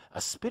on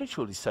a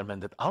spiritual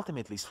discernment that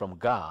ultimately is from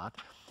God,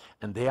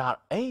 and they are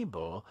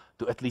able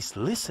to at least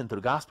listen to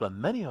the gospel, and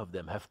many of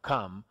them have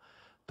come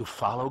to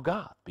follow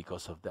God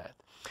because of that.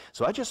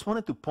 So I just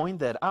wanted to point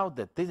that out,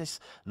 that this is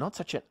not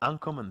such an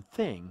uncommon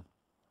thing,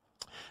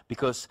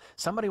 because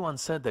somebody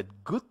once said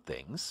that good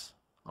things,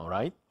 all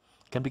right,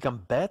 can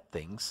become bad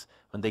things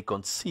when they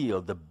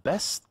conceal the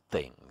best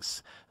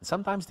things. And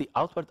sometimes the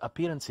outward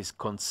appearances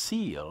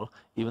conceal,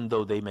 even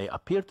though they may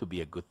appear to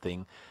be a good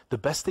thing, the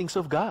best things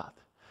of God.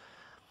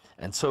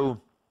 And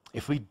so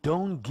if we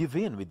don't give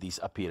in with these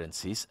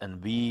appearances,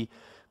 and we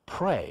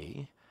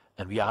pray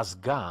and we ask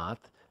God,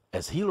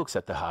 as he looks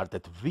at the heart,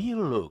 that we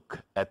look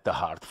at the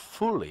heart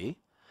fully,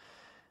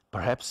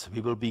 perhaps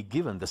we will be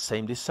given the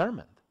same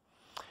discernment.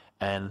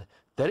 And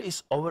there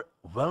is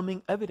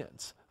overwhelming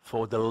evidence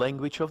for the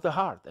language of the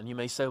heart. And you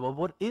may say, well,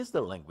 what is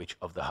the language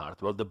of the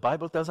heart? Well, the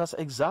Bible tells us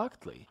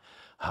exactly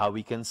how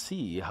we can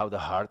see how the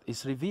heart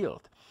is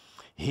revealed.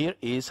 Here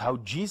is how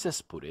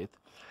Jesus put it.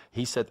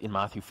 He said in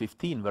Matthew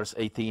 15, verse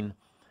 18,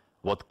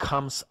 what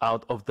comes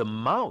out of the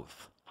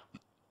mouth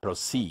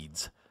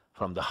proceeds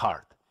from the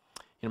heart.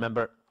 You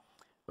remember,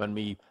 when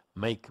we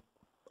make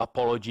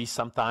apologies,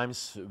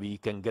 sometimes we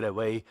can get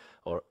away,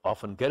 or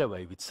often get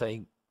away, with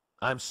saying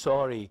I'm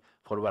sorry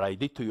for what I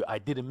did to you. I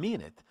didn't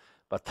mean it.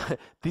 But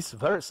this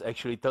verse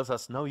actually tells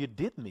us, no, you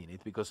did mean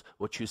it, because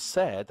what you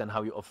said and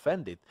how you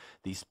offended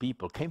these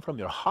people came from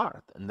your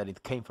heart, and then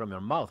it came from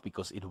your mouth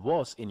because it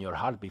was in your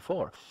heart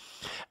before.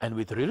 And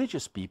with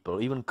religious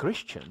people, even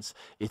Christians,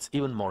 it's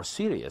even more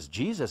serious.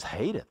 Jesus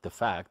hated the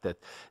fact that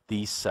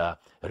these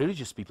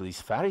religious people,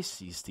 these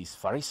Pharisees, these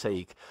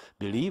Pharisaic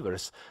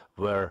believers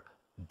were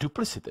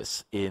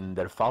duplicitous in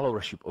their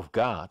followership of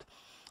God.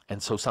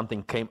 And so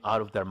something came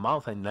out of their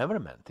mouth and never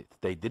meant it.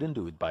 They didn't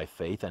do it by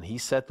faith. And he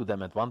said to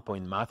them at one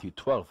point, Matthew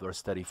 12,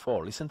 verse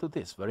 34, listen to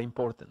this, very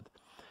important.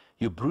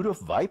 You brood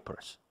of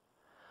vipers,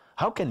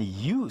 how can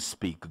you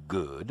speak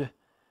good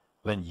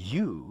when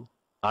you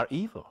are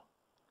evil?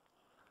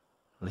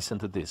 Listen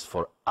to this,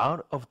 for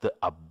out of the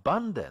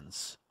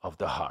abundance of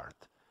the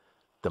heart,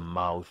 the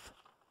mouth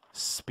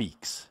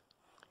speaks.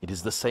 It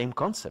is the same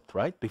concept,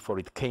 right? Before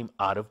it came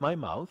out of my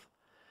mouth,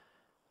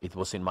 it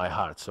was in my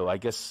heart. So I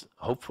guess,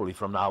 hopefully,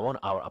 from now on,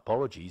 our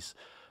apologies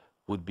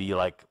would be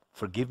like,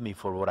 forgive me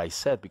for what I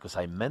said, because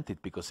I meant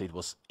it, because it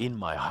was in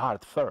my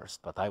heart first,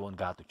 but I want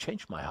God to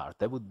change my heart.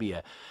 That would be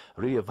a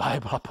really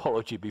viable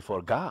apology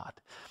before God.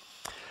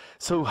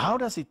 So how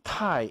does it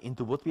tie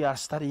into what we are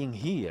studying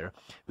here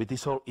with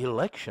this whole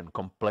election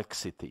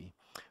complexity?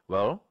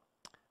 Well,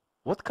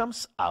 what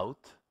comes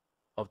out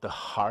of the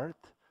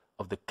heart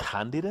of the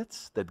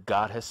candidates that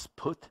God has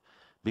put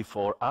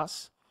before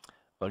us?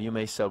 Well, you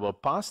may say, well,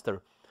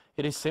 Pastor,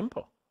 it is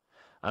simple.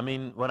 I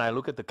mean, when I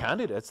look at the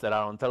candidates that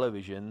are on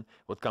television,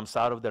 what comes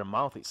out of their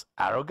mouth is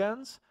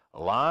arrogance,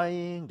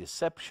 lying,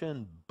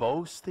 deception,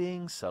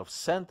 boasting,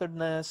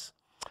 self-centeredness.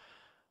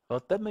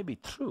 Well, that may be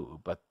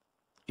true, but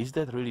is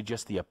that really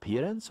just the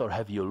appearance, or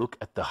have you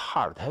looked at the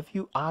heart? Have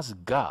you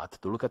asked God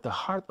to look at the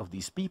heart of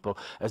these people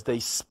as they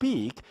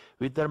speak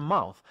with their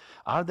mouth?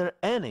 Are there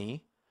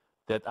any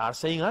that are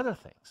saying other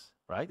things?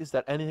 Right? Is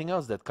there anything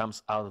else that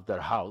comes out of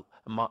their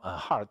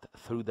heart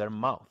through their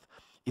mouth?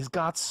 Is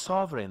God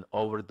sovereign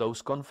over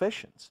those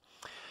confessions?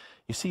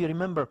 You see,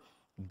 remember,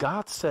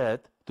 God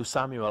said to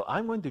Samuel,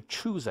 I'm going to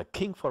choose a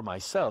king for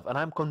myself, and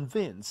I'm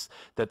convinced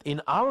that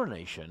in our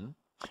nation,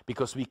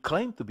 because we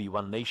claim to be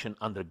one nation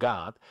under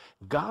God,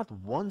 God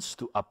wants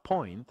to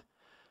appoint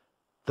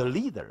the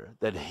leader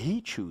that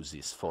he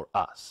chooses for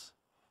us,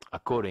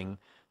 according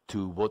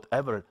to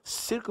whatever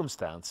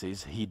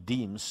circumstances he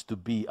deems to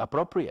be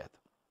appropriate.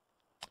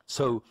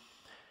 So,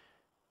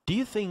 do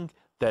you think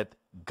that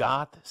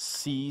God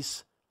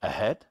sees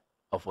ahead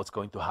of what's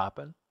going to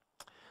happen?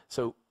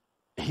 So,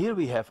 here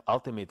we have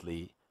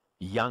ultimately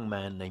a young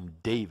man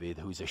named David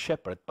who is a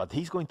shepherd, but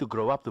he's going to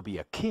grow up to be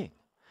a king.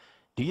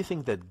 Do you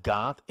think that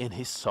God, in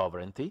his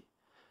sovereignty,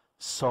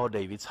 saw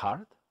David's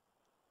heart?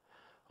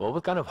 Well,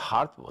 what kind of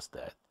heart was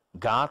that?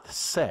 God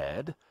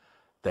said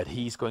that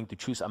he's going to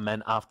choose a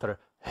man after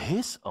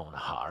his own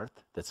heart.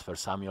 That's 1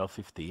 Samuel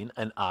 15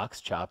 and Acts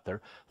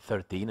chapter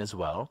 13 as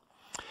well.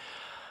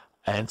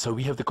 And so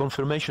we have the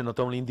confirmation not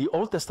only in the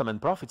Old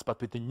Testament prophets, but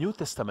with the New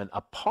Testament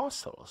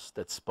apostles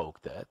that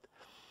spoke that.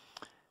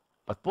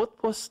 But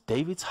what was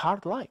David's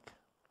heart like?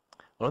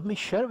 Well, let me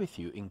share with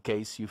you, in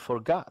case you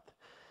forgot,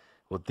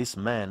 what this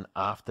man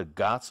after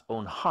God's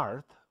own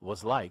heart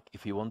was like,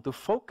 if you want to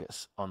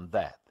focus on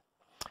that.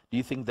 Do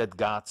you think that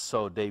God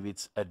saw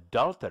David's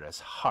adulterous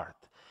heart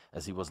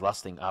as he was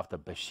lusting after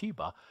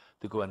Bathsheba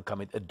to go and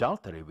commit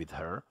adultery with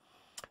her?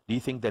 Do you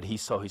think that he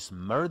saw his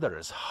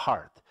murderous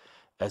heart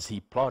as he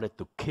plotted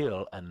to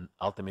kill and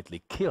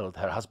ultimately killed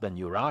her husband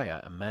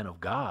Uriah, a man of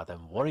God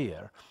and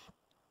warrior?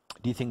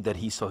 Do you think that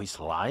he saw his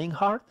lying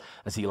heart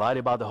as he lied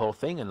about the whole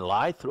thing and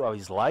lied throughout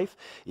his life,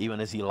 even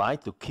as he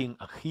lied to King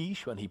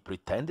Achish when he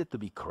pretended to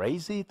be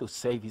crazy to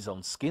save his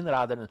own skin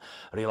rather than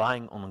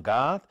relying on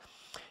God?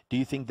 Do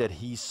you think that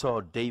he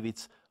saw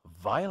David's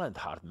violent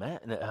heart?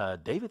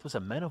 David was a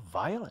man of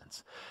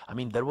violence. I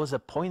mean, there was a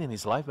point in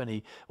his life when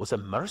he was a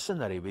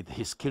mercenary with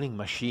his killing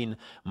machine,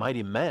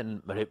 mighty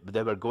men.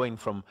 They were going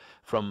from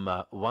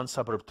one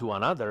suburb to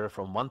another,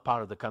 from one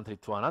part of the country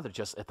to another,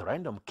 just at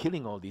random,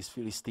 killing all these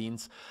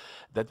Philistines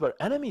that were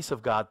enemies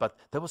of God. But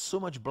there was so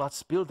much blood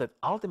spilled that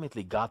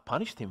ultimately God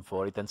punished him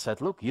for it and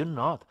said, look, you're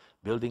not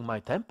building my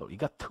temple. You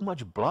got too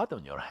much blood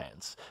on your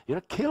hands. You're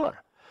a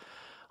killer.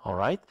 All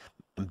right?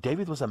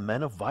 David was a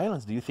man of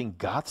violence. Do you think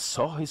God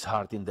saw his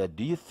heart in that?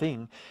 Do you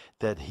think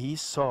that he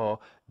saw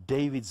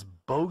David's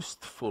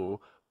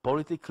boastful,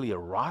 politically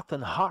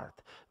rotten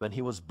heart when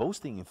he was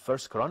boasting in 1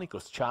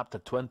 Chronicles chapter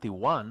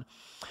 21,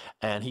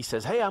 and he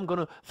says, hey, I'm going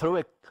to throw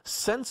a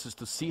census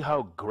to see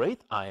how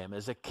great I am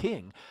as a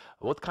king,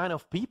 what kind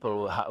of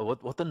people,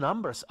 what the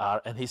numbers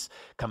are, and his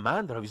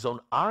commander of his own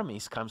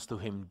armies comes to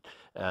him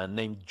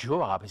named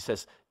Joab. He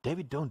says,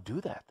 David, don't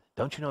do that.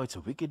 Don't you know it's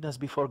a wickedness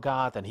before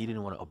God? And he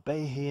didn't want to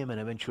obey him, and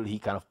eventually he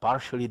kind of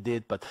partially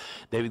did. But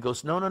David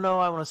goes, no,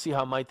 I want to see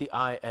how mighty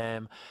I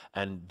am.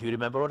 And do you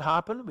remember what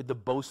happened with the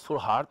boastful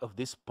heart of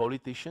this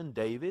politician,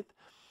 David?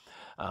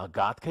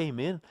 God came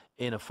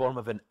in a form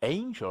of an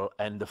angel,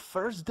 and the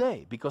first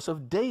day, because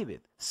of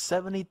David,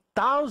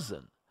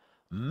 70,000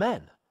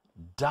 men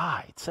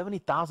died.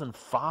 70,000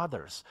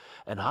 fathers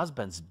and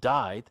husbands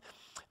died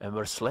and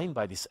were slain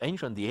by this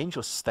angel, and the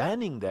angel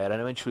standing there, and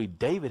eventually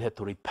David had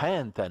to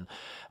repent,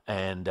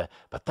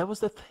 but that was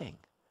the thing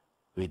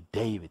with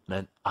David,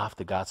 man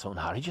after God's own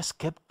heart. He just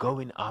kept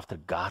going after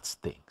God's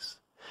things.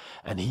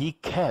 And he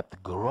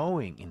kept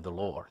growing in the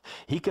Lord.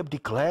 He kept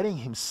declaring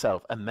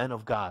himself a man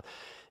of God,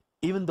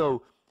 even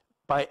though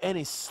by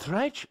any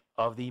stretch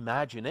of the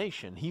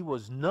imagination, he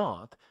was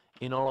not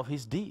in all of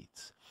his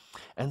deeds.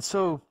 And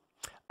so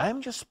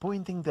I'm just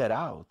pointing that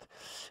out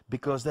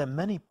because there are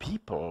many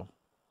people,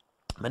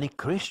 many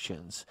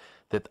Christians,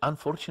 that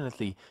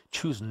unfortunately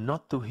choose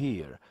not to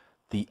hear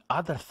the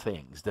other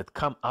things that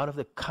come out of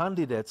the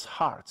candidates'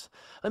 hearts.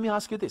 Let me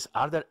ask you this.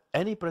 Are there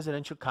any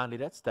presidential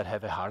candidates that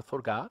have a heart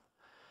for God?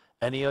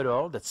 Any at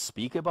all that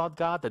speak about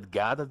God, that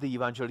gather the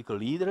evangelical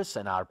leaders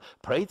and are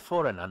prayed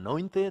for and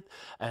anointed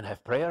and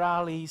have prayer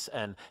rallies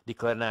and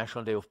declare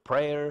National Day of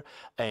Prayer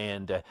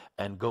and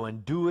go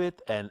and do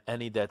it, and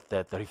any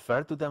that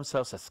refer to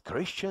themselves as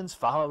Christians,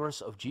 followers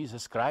of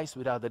Jesus Christ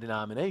without a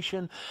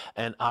denomination?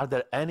 And are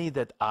there any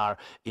that are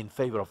in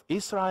favor of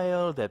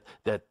Israel,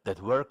 that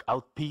work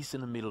out peace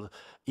in the Middle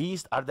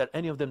East? Are there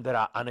any of them that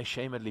are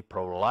unashamedly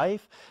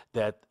pro-life,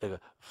 that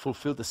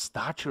fulfill the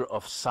stature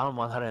of Psalm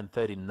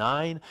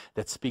 139,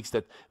 that speaks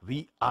that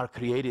we are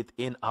created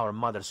in our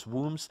mother's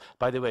wombs?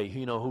 By the way,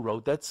 you know who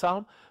wrote that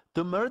psalm?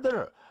 The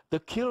murderer, the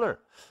killer,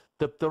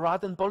 the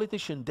rotten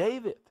politician,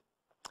 David.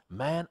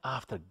 Man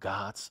after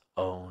God's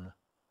own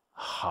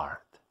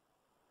heart.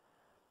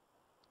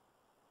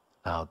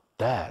 Now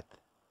that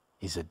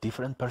is a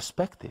different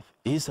perspective,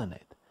 isn't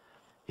it?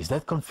 Is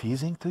that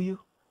confusing to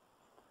you?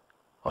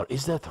 Or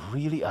is that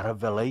really a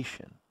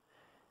revelation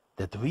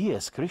that we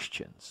as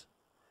Christians,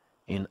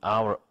 in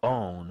our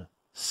own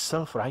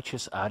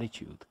self-righteous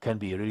attitude, can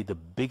be really the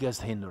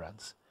biggest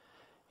hindrance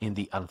in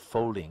the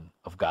unfolding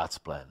of God's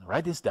plan?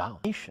 Write this down.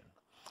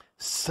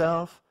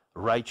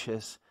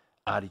 Self-righteous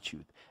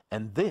attitude.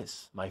 And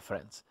this, my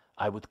friends,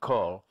 I would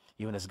call,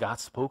 even as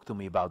God spoke to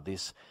me about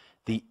this,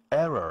 the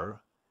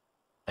error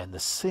and the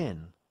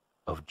sin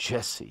of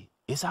Jesse.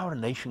 Is our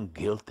nation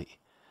guilty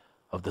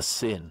of the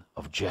sin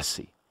of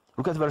Jesse?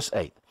 Look at verse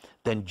 8.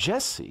 Then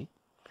Jesse,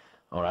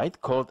 all right,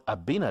 called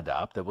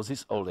Abinadab, that was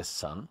his oldest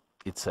son,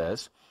 it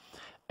says,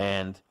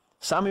 and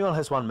Samuel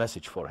has one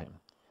message for him.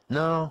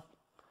 No,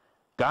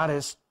 God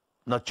has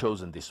not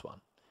chosen this one.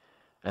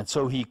 And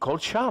so he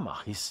called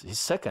Shammah, his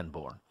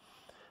second-born,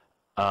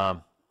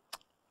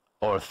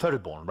 or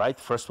third-born, right?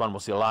 First one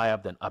was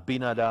Eliab, then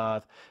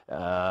Abinadab,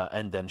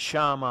 and then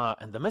Shammah,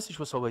 and the message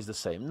was always the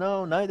same.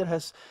 No, neither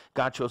has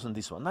God chosen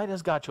this one, neither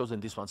has God chosen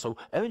this one. So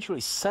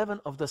eventually 7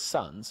 of the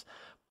sons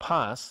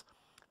pass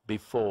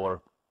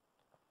before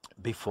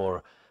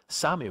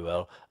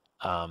Samuel.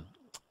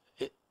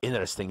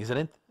 Interesting, isn't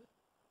it?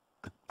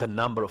 The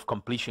number of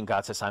completion,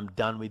 God says, I'm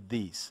done with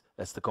these.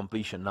 That's the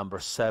completion, number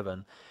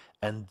 7.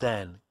 And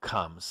then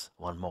comes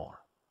one more.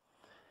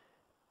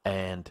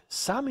 And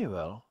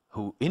Samuel,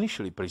 who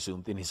initially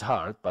presumed in his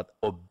heart, but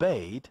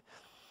obeyed,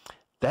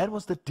 that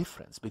was the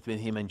difference between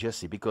him and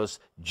Jesse, because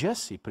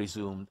Jesse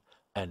presumed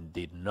and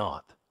did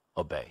not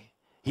obey.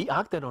 He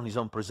acted on his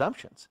own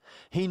presumptions.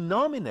 He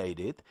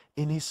nominated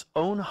in his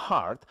own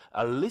heart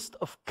a list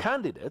of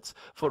candidates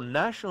for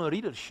national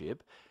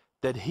leadership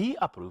that he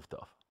approved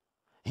of.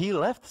 He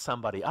left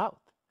somebody out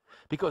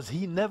because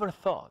he never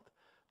thought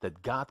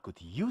that God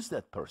could use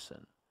that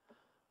person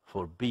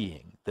for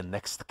being the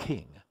next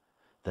king,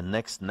 the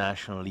next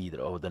national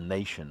leader of the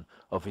nation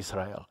of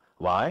Israel.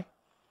 Why?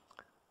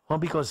 Well,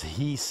 because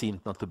he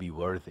seemed not to be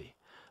worthy.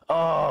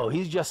 Oh,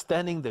 he's just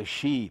tending the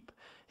sheep.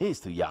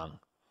 He's too young.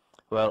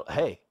 Well,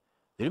 hey,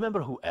 do you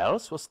remember who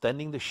else was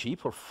tending the sheep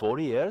for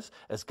 40 years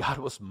as God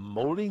was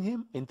molding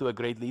him into a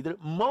great leader?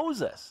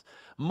 Moses.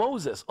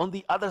 Moses on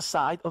the other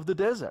side of the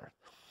desert.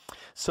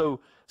 So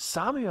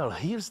Samuel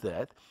hears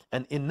that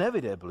and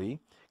inevitably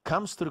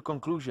comes to the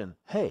conclusion,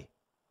 hey,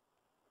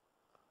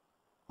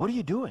 what are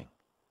you doing?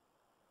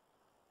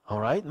 All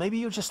right, maybe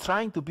you're just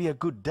trying to be a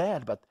good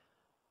dad, but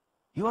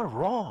you are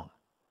wrong.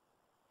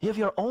 You have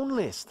your own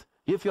list.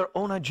 You have your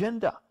own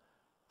agenda.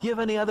 Do you have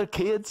any other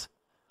kids?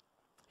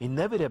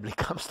 Inevitably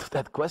comes to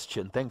that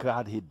question. Thank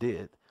God he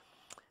did.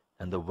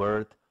 And the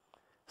word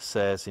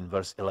says in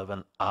verse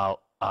 11,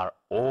 are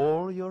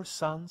all your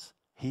sons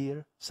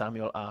here?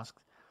 Samuel asked.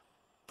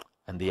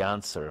 And the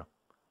answer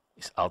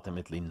is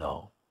ultimately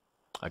no.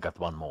 I got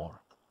one more.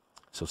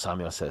 So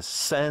Samuel says,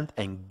 send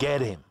and get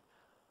him.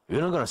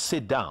 You're not going to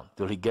sit down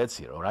till he gets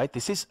here, all right?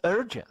 This is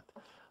urgent.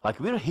 Like,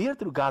 we're here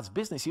through God's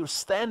business. You're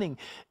standing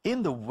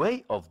in the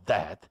way of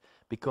that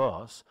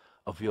because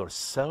of your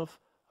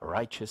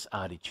self-righteous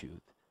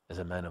attitude as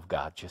a man of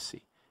God,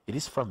 Jesse. It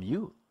is from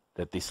you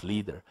that this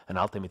leader and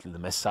ultimately the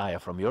Messiah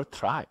from your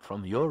tribe,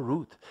 from your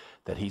root,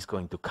 that he's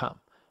going to come.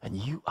 And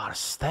you are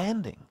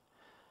standing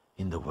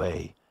in the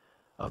way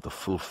of the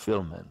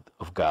fulfillment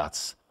of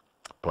God's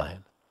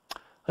plan.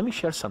 Let me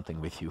share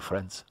something with you,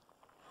 friends.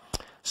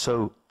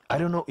 So, I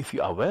don't know if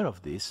you're aware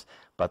of this,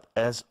 but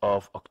as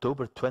of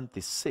October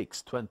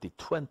 26,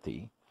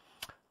 2020,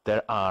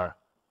 there are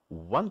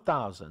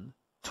 1,000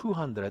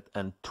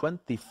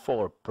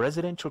 224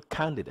 presidential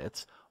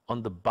candidates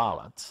on the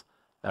ballots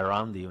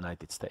around the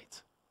United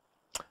States.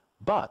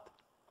 But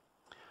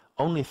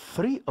only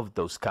 3 of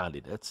those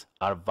candidates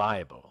are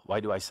viable. Why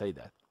do I say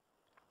that?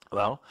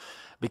 Well,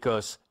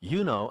 because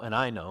you know and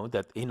I know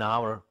that in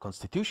our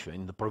Constitution,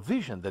 in the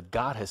provision that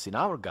God has in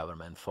our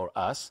government for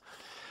us,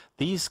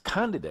 these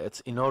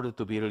candidates, in order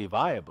to be really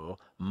viable,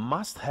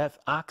 must have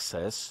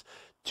access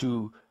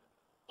to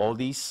all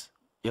these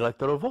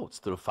electoral votes,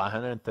 through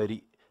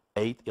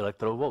 538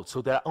 electoral votes.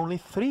 So there are only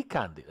 3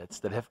 candidates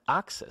that have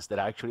access, that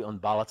are actually on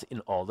ballots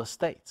in all the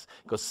states,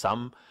 because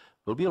some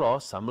will be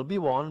lost, some will be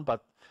won,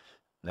 but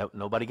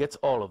nobody gets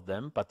all of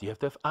them, but you have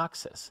to have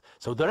access.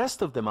 So the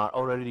rest of them are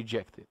already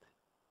rejected,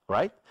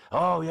 right?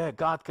 Oh yeah,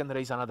 God can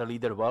raise another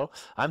leader. Well,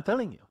 I'm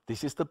telling you,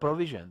 this is the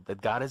provision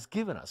that God has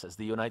given us as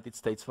the United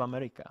States of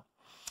America.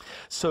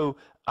 So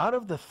out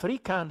of the 3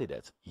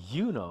 candidates,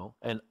 you know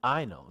and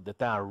I know that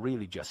there are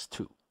really just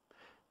 2,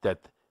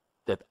 that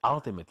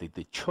ultimately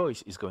the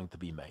choice is going to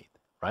be made.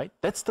 Right?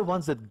 That's the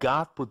ones that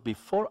God put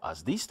before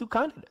us, these 2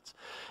 candidates.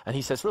 And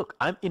he says, look,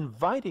 I'm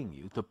inviting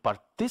you to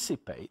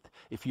participate.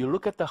 If you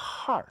look at the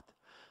heart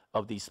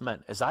of these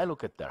men, as I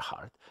look at their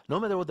heart, no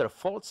matter what their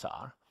faults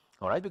are,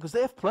 all right, because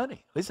they have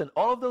plenty. Listen,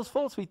 all of those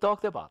faults we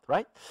talked about,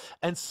 right?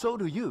 And so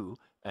do you,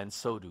 and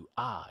so do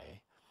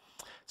I.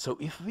 So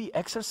if we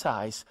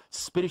exercise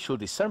spiritual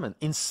discernment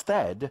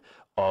instead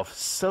of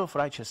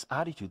self-righteous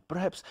attitude,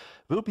 perhaps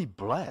we'll be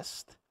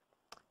blessed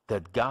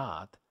that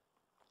God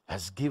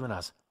has given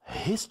us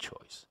his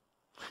choice.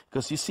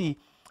 Because you see,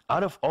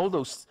 out of all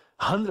those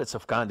hundreds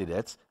of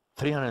candidates,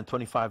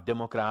 325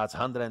 Democrats,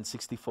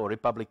 164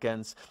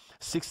 Republicans,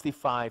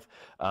 65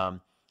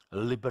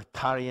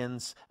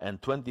 Libertarians, and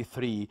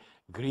 23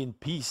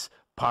 Greenpeace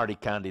Party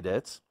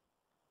candidates,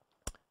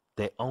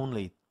 there are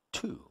only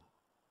 2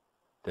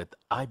 that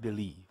I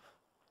believe,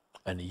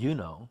 and you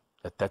know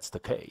that that's the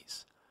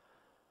case,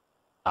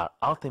 are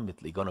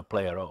ultimately going to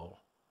play a role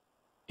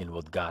in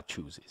what God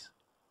chooses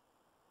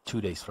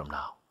 2 days from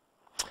now.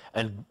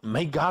 And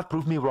may God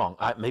prove me wrong.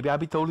 Maybe I'll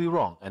be totally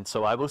wrong, and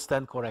so I will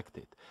stand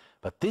corrected.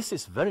 But this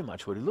is very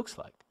much what it looks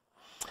like.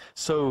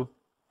 So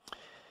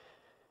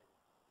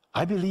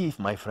I believe,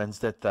 my friends,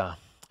 that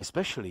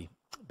especially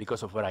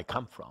because of where I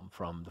come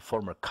from the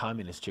former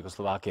communist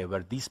Czechoslovakia,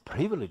 where these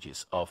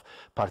privileges of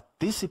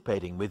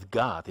participating with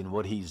God in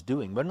what He is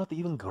doing were not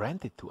even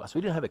granted to us.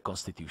 We didn't have a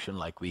constitution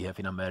like we have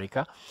in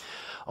America.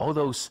 All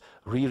those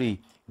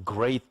really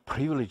great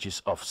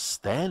privileges of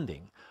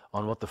standing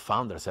on what the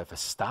founders have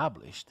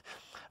established,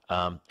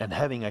 and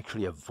having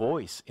actually a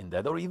voice in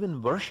that, or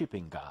even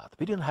worshiping God.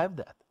 We didn't have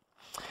that.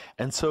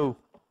 And so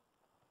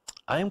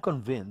I am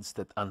convinced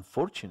that,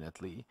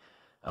 unfortunately,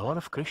 a lot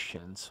of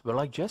Christians were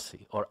like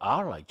Jesse, or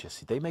are like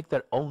Jesse. They make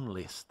their own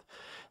list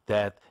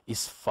that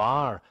is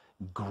far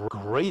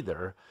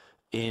greater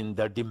in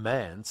their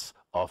demands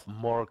of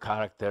moral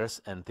characters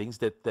and things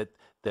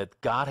that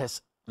God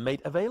has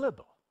made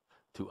available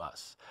to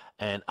us.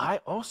 And I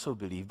also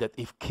believe that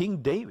if King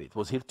David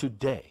was here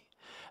today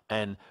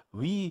and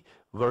we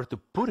were to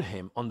put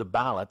him on the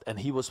ballot and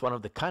he was one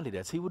of the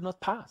candidates, he would not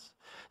pass.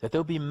 That there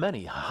will be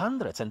many,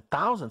 hundreds and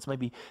thousands,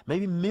 maybe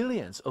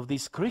millions of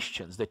these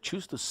Christians that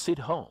choose to sit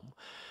home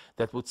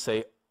that would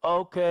say,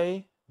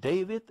 okay,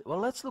 David, well,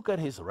 let's look at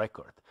his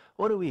record.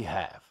 What do we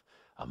have?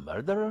 A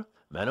murderer,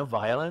 man of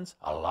violence,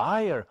 a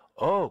liar,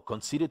 oh,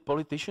 conceited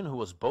politician who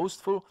was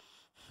boastful?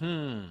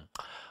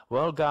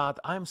 Well, God,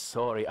 I'm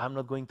sorry, I'm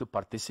not going to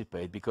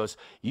participate because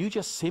you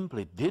just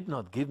simply did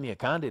not give me a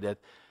candidate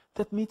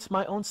that meets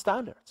my own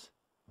standards.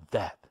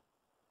 That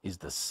is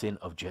the sin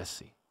of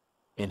Jesse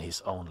in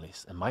his own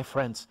list. And my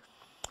friends,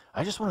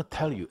 I just want to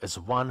tell you, as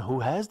one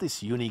who has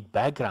this unique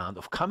background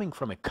of coming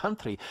from a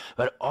country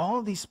where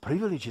all these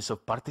privileges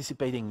of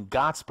participating in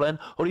God's plan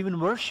or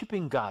even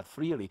worshiping God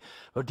freely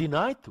were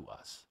denied to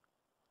us,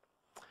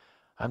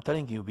 I'm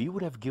telling you, we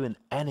would have given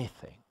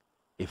anything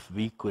if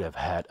we could have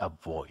had a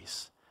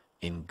voice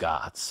in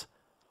God's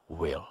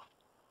will.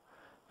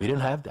 We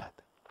didn't have that.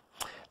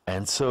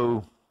 And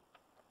so,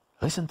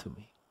 listen to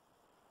me.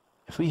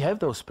 If we have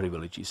those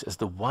privileges as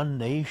the one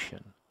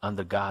nation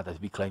under God that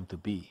we claim to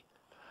be,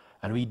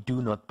 and we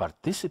do not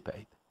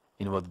participate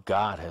in what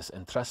God has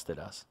entrusted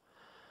us,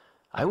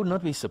 I would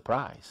not be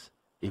surprised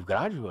if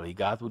gradually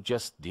God would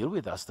just deal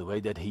with us the way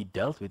that He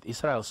dealt with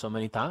Israel so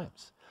many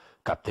times.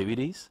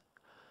 Captivities,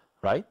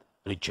 right?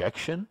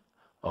 Rejection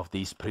of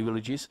these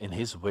privileges in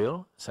His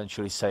will.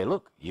 Essentially say,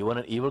 look, you want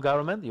an evil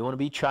government? You want to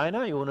be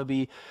China? You want to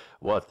be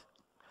what?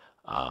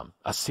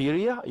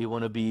 Assyria? You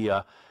want to be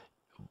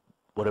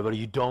whatever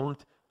you don't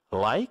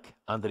like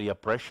under the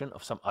oppression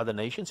of some other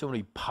nations? You want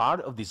to be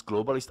part of this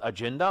globalist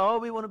agenda? Oh,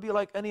 we want to be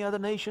like any other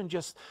nation.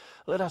 Just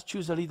let us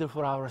choose a leader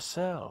for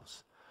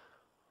ourselves.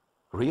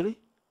 Really?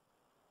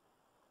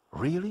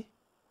 Really?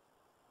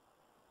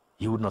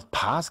 You would not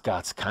pass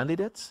God's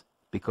candidates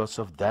because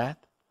of that?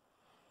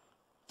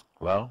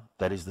 Well,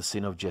 that is the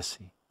sin of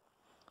Jesse.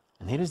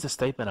 And here is the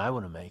statement I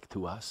want to make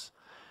to us.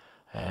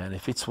 And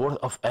if it's worth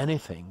of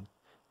anything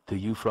to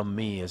you from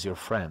me as your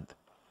friend,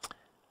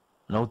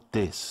 note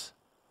this.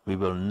 we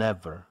will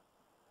never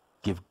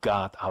give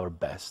God our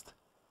best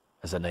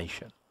as a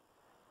nation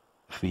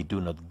if we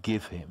do not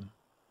give him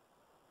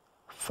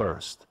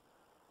first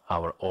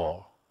our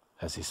all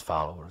as his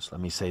followers.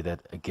 Let me say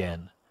that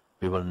again.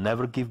 We will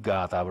never give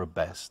God our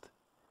best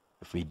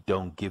if we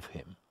don't give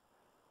him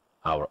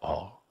our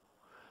all.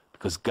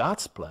 Because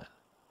God's plan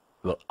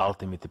will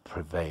ultimately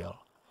prevail.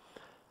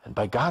 And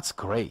by God's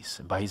grace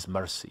and by his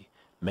mercy,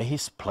 may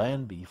his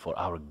plan be for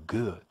our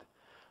good,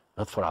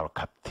 not for our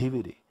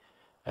captivity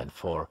and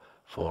for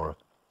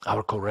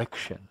our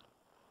correction.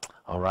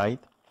 All right?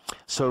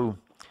 So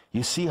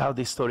you see how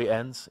this story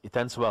ends? It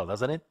ends well,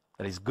 doesn't it?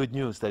 There is good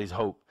news, there is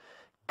hope.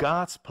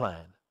 God's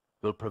plan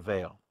will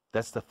prevail.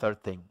 That's the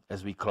third thing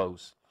as we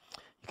close.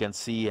 You can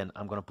see, and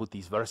I'm going to put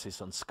these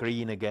verses on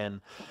screen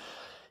again.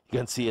 You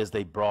can see as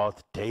they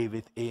brought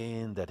David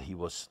in that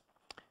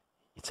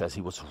it says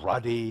he was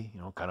ruddy,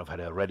 kind of had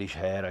a reddish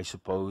hair, I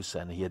suppose,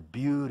 and he had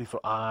beautiful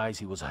eyes,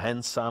 he was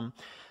handsome.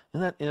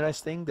 Isn't that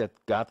interesting that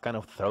God kind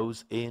of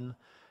throws in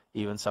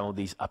even some of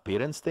these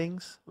appearance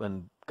things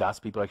when God's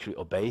people actually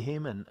obey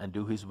him and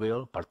do his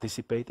will,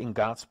 participate in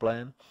God's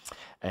plan?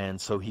 And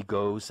so he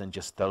goes and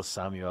just tells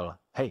Samuel,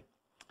 hey,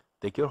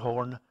 take your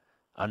horn,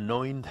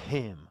 anoint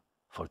him,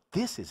 for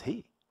this is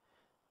he.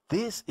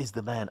 This is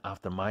the man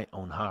after my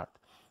own heart.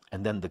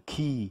 And then the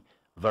key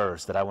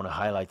verse that I want to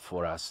highlight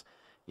for us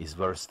is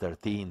verse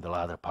 13, the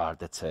latter part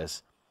that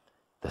says,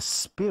 the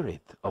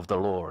Spirit of the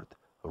Lord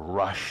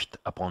rushed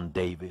upon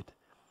David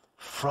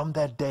from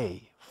that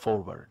day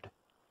forward.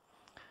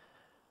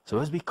 So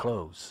as we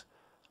close,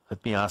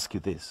 let me ask you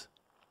this.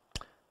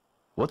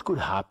 What could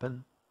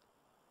happen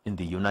in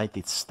the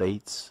United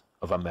States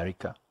of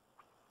America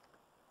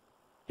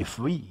if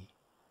we,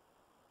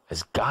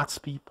 as God's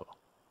people,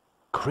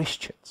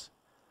 Christians,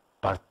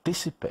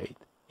 participate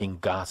in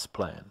God's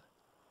plan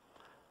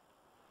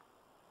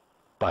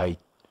by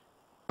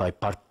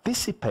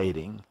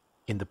participating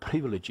in the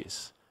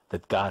privileges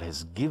that God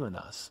has given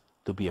us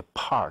to be a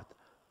part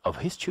of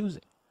his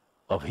choosing,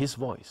 of his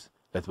voice,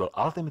 that will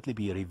ultimately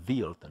be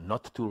revealed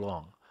not too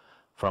long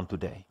from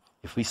today.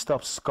 If we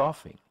stop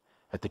scoffing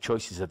at the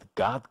choices that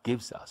God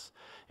gives us,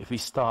 if we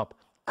stop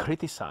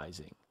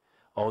criticizing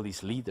all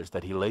these leaders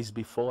that he lays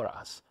before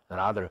us, and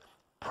rather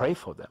pray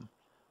for them,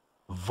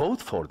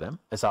 vote for them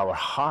as our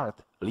heart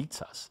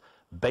leads us,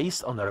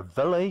 based on a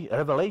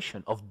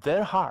revelation of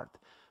their heart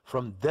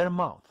from their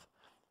mouth,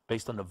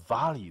 based on the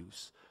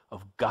values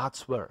of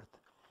God's word,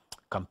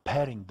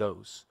 comparing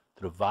those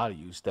to the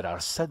values that are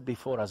set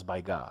before us by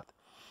God.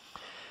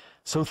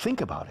 So think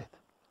about it.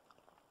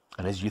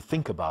 And as you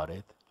think about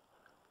it,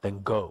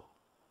 then go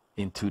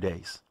in 2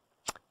 days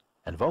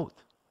and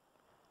vote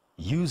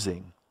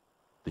using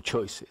the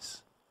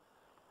choices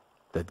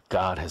that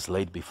God has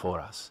laid before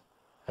us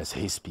as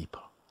his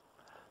people.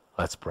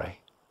 Let's pray.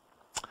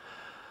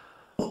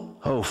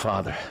 Oh,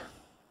 Father,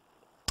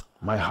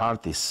 my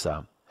heart is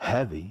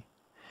heavy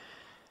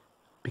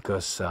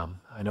because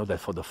I know that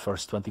for the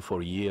first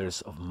 24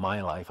 years of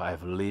my life, I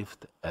have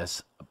lived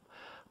as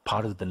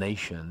part of the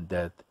nation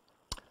that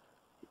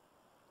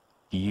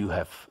you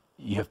have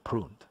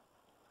pruned,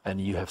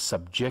 and you have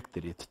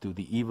subjected it to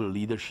the evil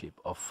leadership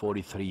of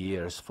 43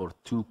 years for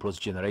 2+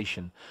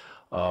 generations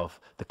of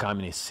the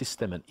communist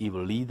system and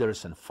evil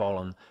leaders and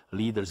fallen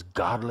leaders,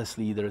 godless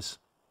leaders.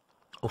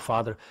 Oh,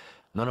 Father,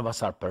 none of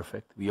us are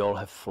perfect. We all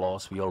have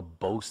flaws. We all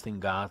boast in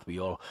God.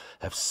 We all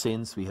have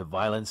sins. We have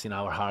violence in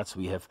our hearts.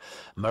 We have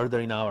murder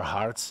in our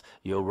hearts.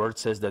 Your word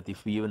says that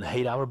if we even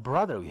hate our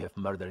brother, we have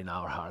murder in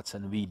our hearts,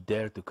 and we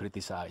dare to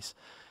criticize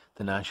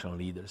the national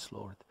leaders,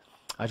 Lord.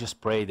 I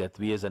just pray that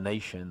we as a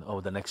nation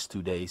over the next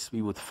 2 days,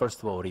 we would first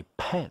of all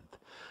repent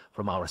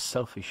from our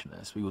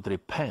selfishness. We would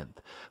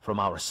repent from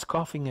our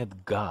scoffing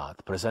at God,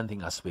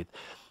 presenting us with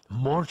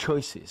more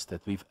choices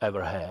that we've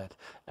ever had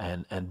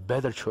and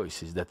better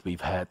choices that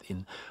we've had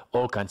in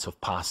all kinds of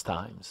past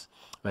times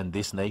when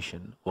this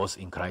nation was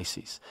in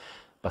crisis.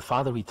 But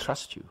Father, we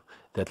trust you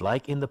that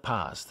like in the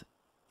past,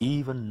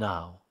 even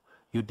now,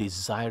 you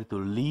desire to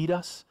lead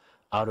us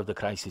out of the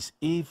crisis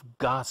if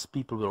God's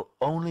people will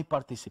only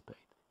participate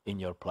in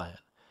your plan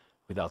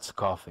without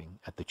scoffing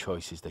at the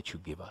choices that you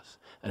give us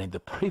and in the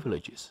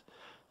privileges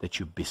that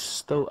you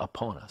bestow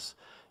upon us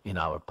in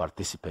our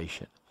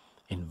participation,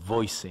 in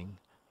voicing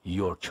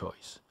your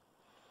choice.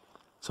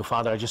 So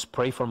Father, I just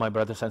pray for my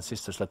brothers and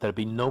sisters. Let there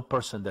be no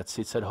person that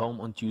sits at home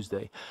on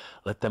Tuesday.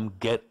 Let them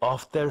get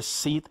off their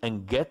seat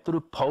and get to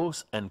the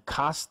polls and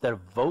cast their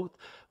vote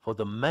for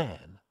the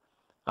man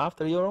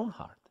after your own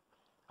heart,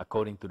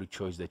 according to the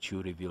choice that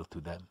you reveal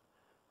to them.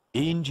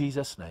 In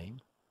Jesus'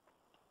 name,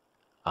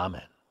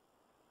 amen.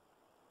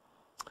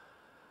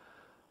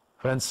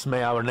 Friends,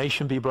 may our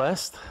nation be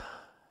blessed.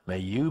 May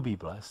you be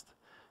blessed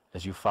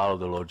as you follow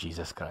the Lord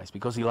Jesus Christ,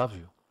 because he loves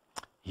you.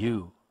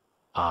 You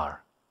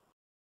are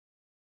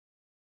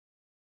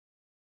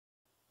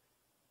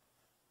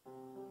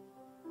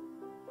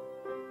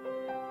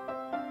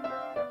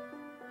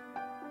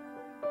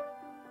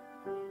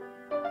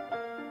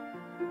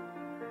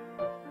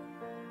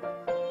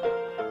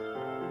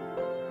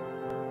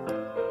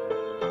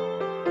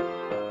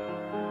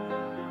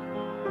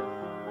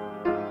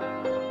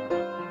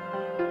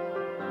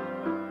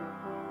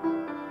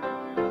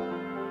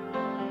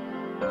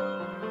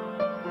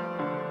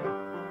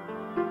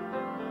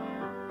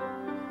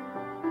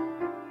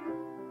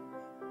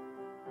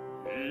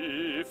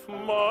if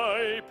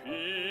my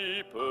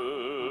people,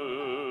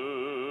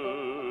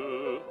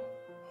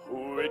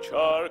 which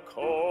are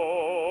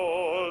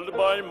called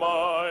by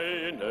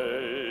my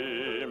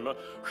name,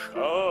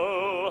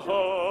 shall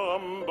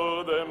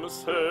humble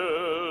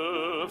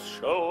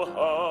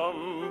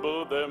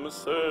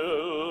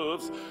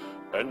themselves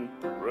and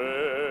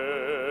pray.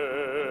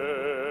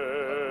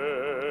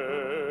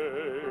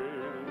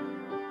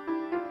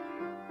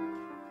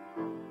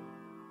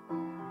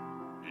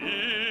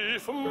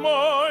 If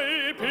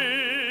my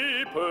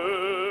people,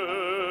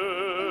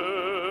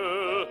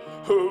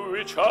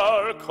 which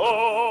are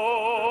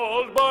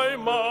called by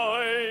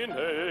my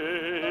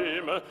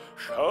name,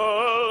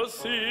 shall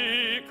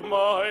seek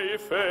my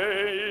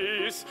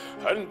face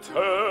and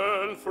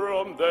turn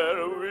from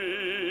their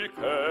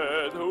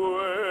wicked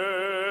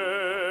ways,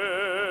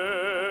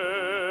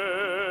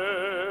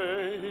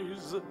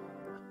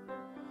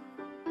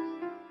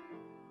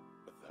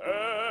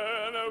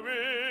 then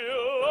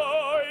will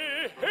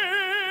I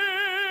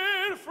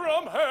hear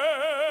from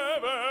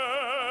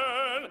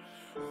heaven,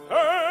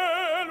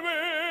 then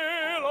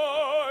will I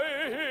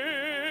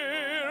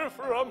hear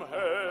from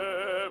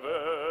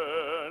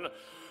heaven,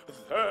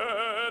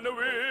 then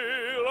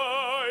will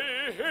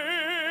I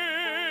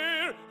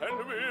hear and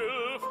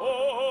will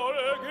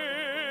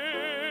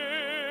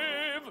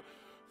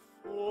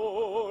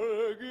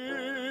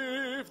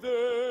forgive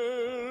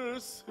their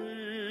sin.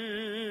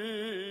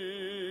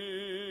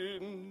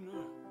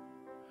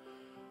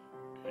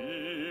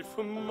 If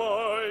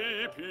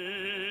my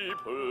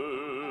people,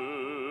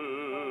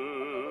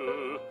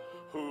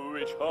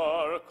 which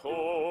are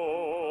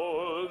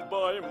called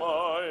by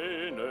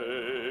my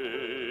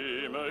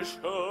name,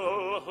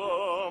 shall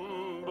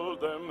humble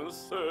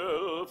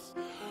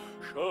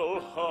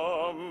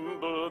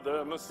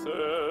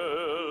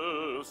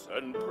themselves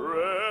and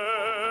pray,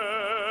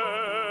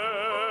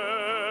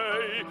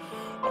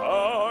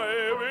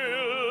 I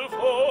will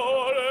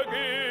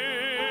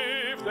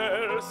forgive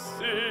their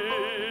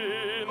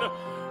sin.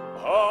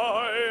 I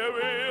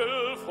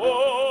will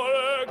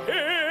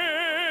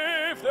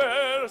forgive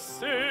their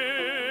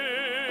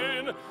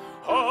sin.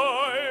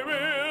 I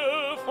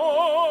will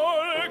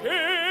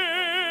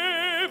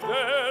forgive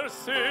their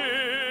sin.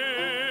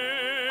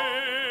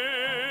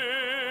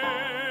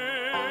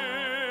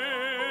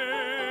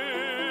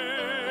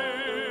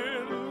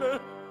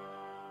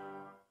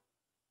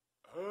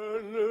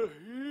 And heal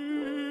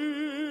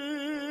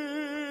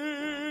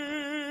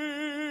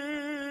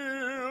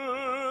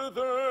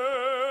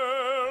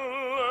their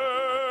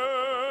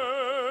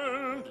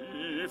land.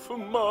 If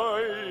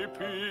my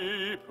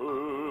people,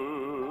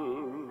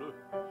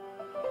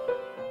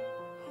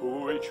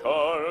 which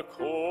are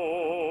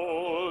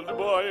called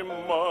by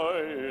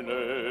my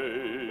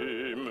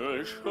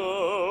name,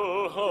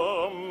 shall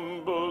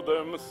humble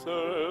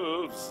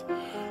themselves,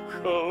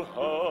 shall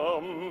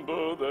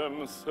humble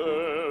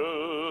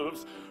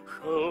themselves,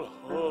 shall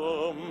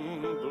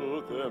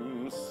humble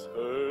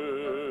themselves.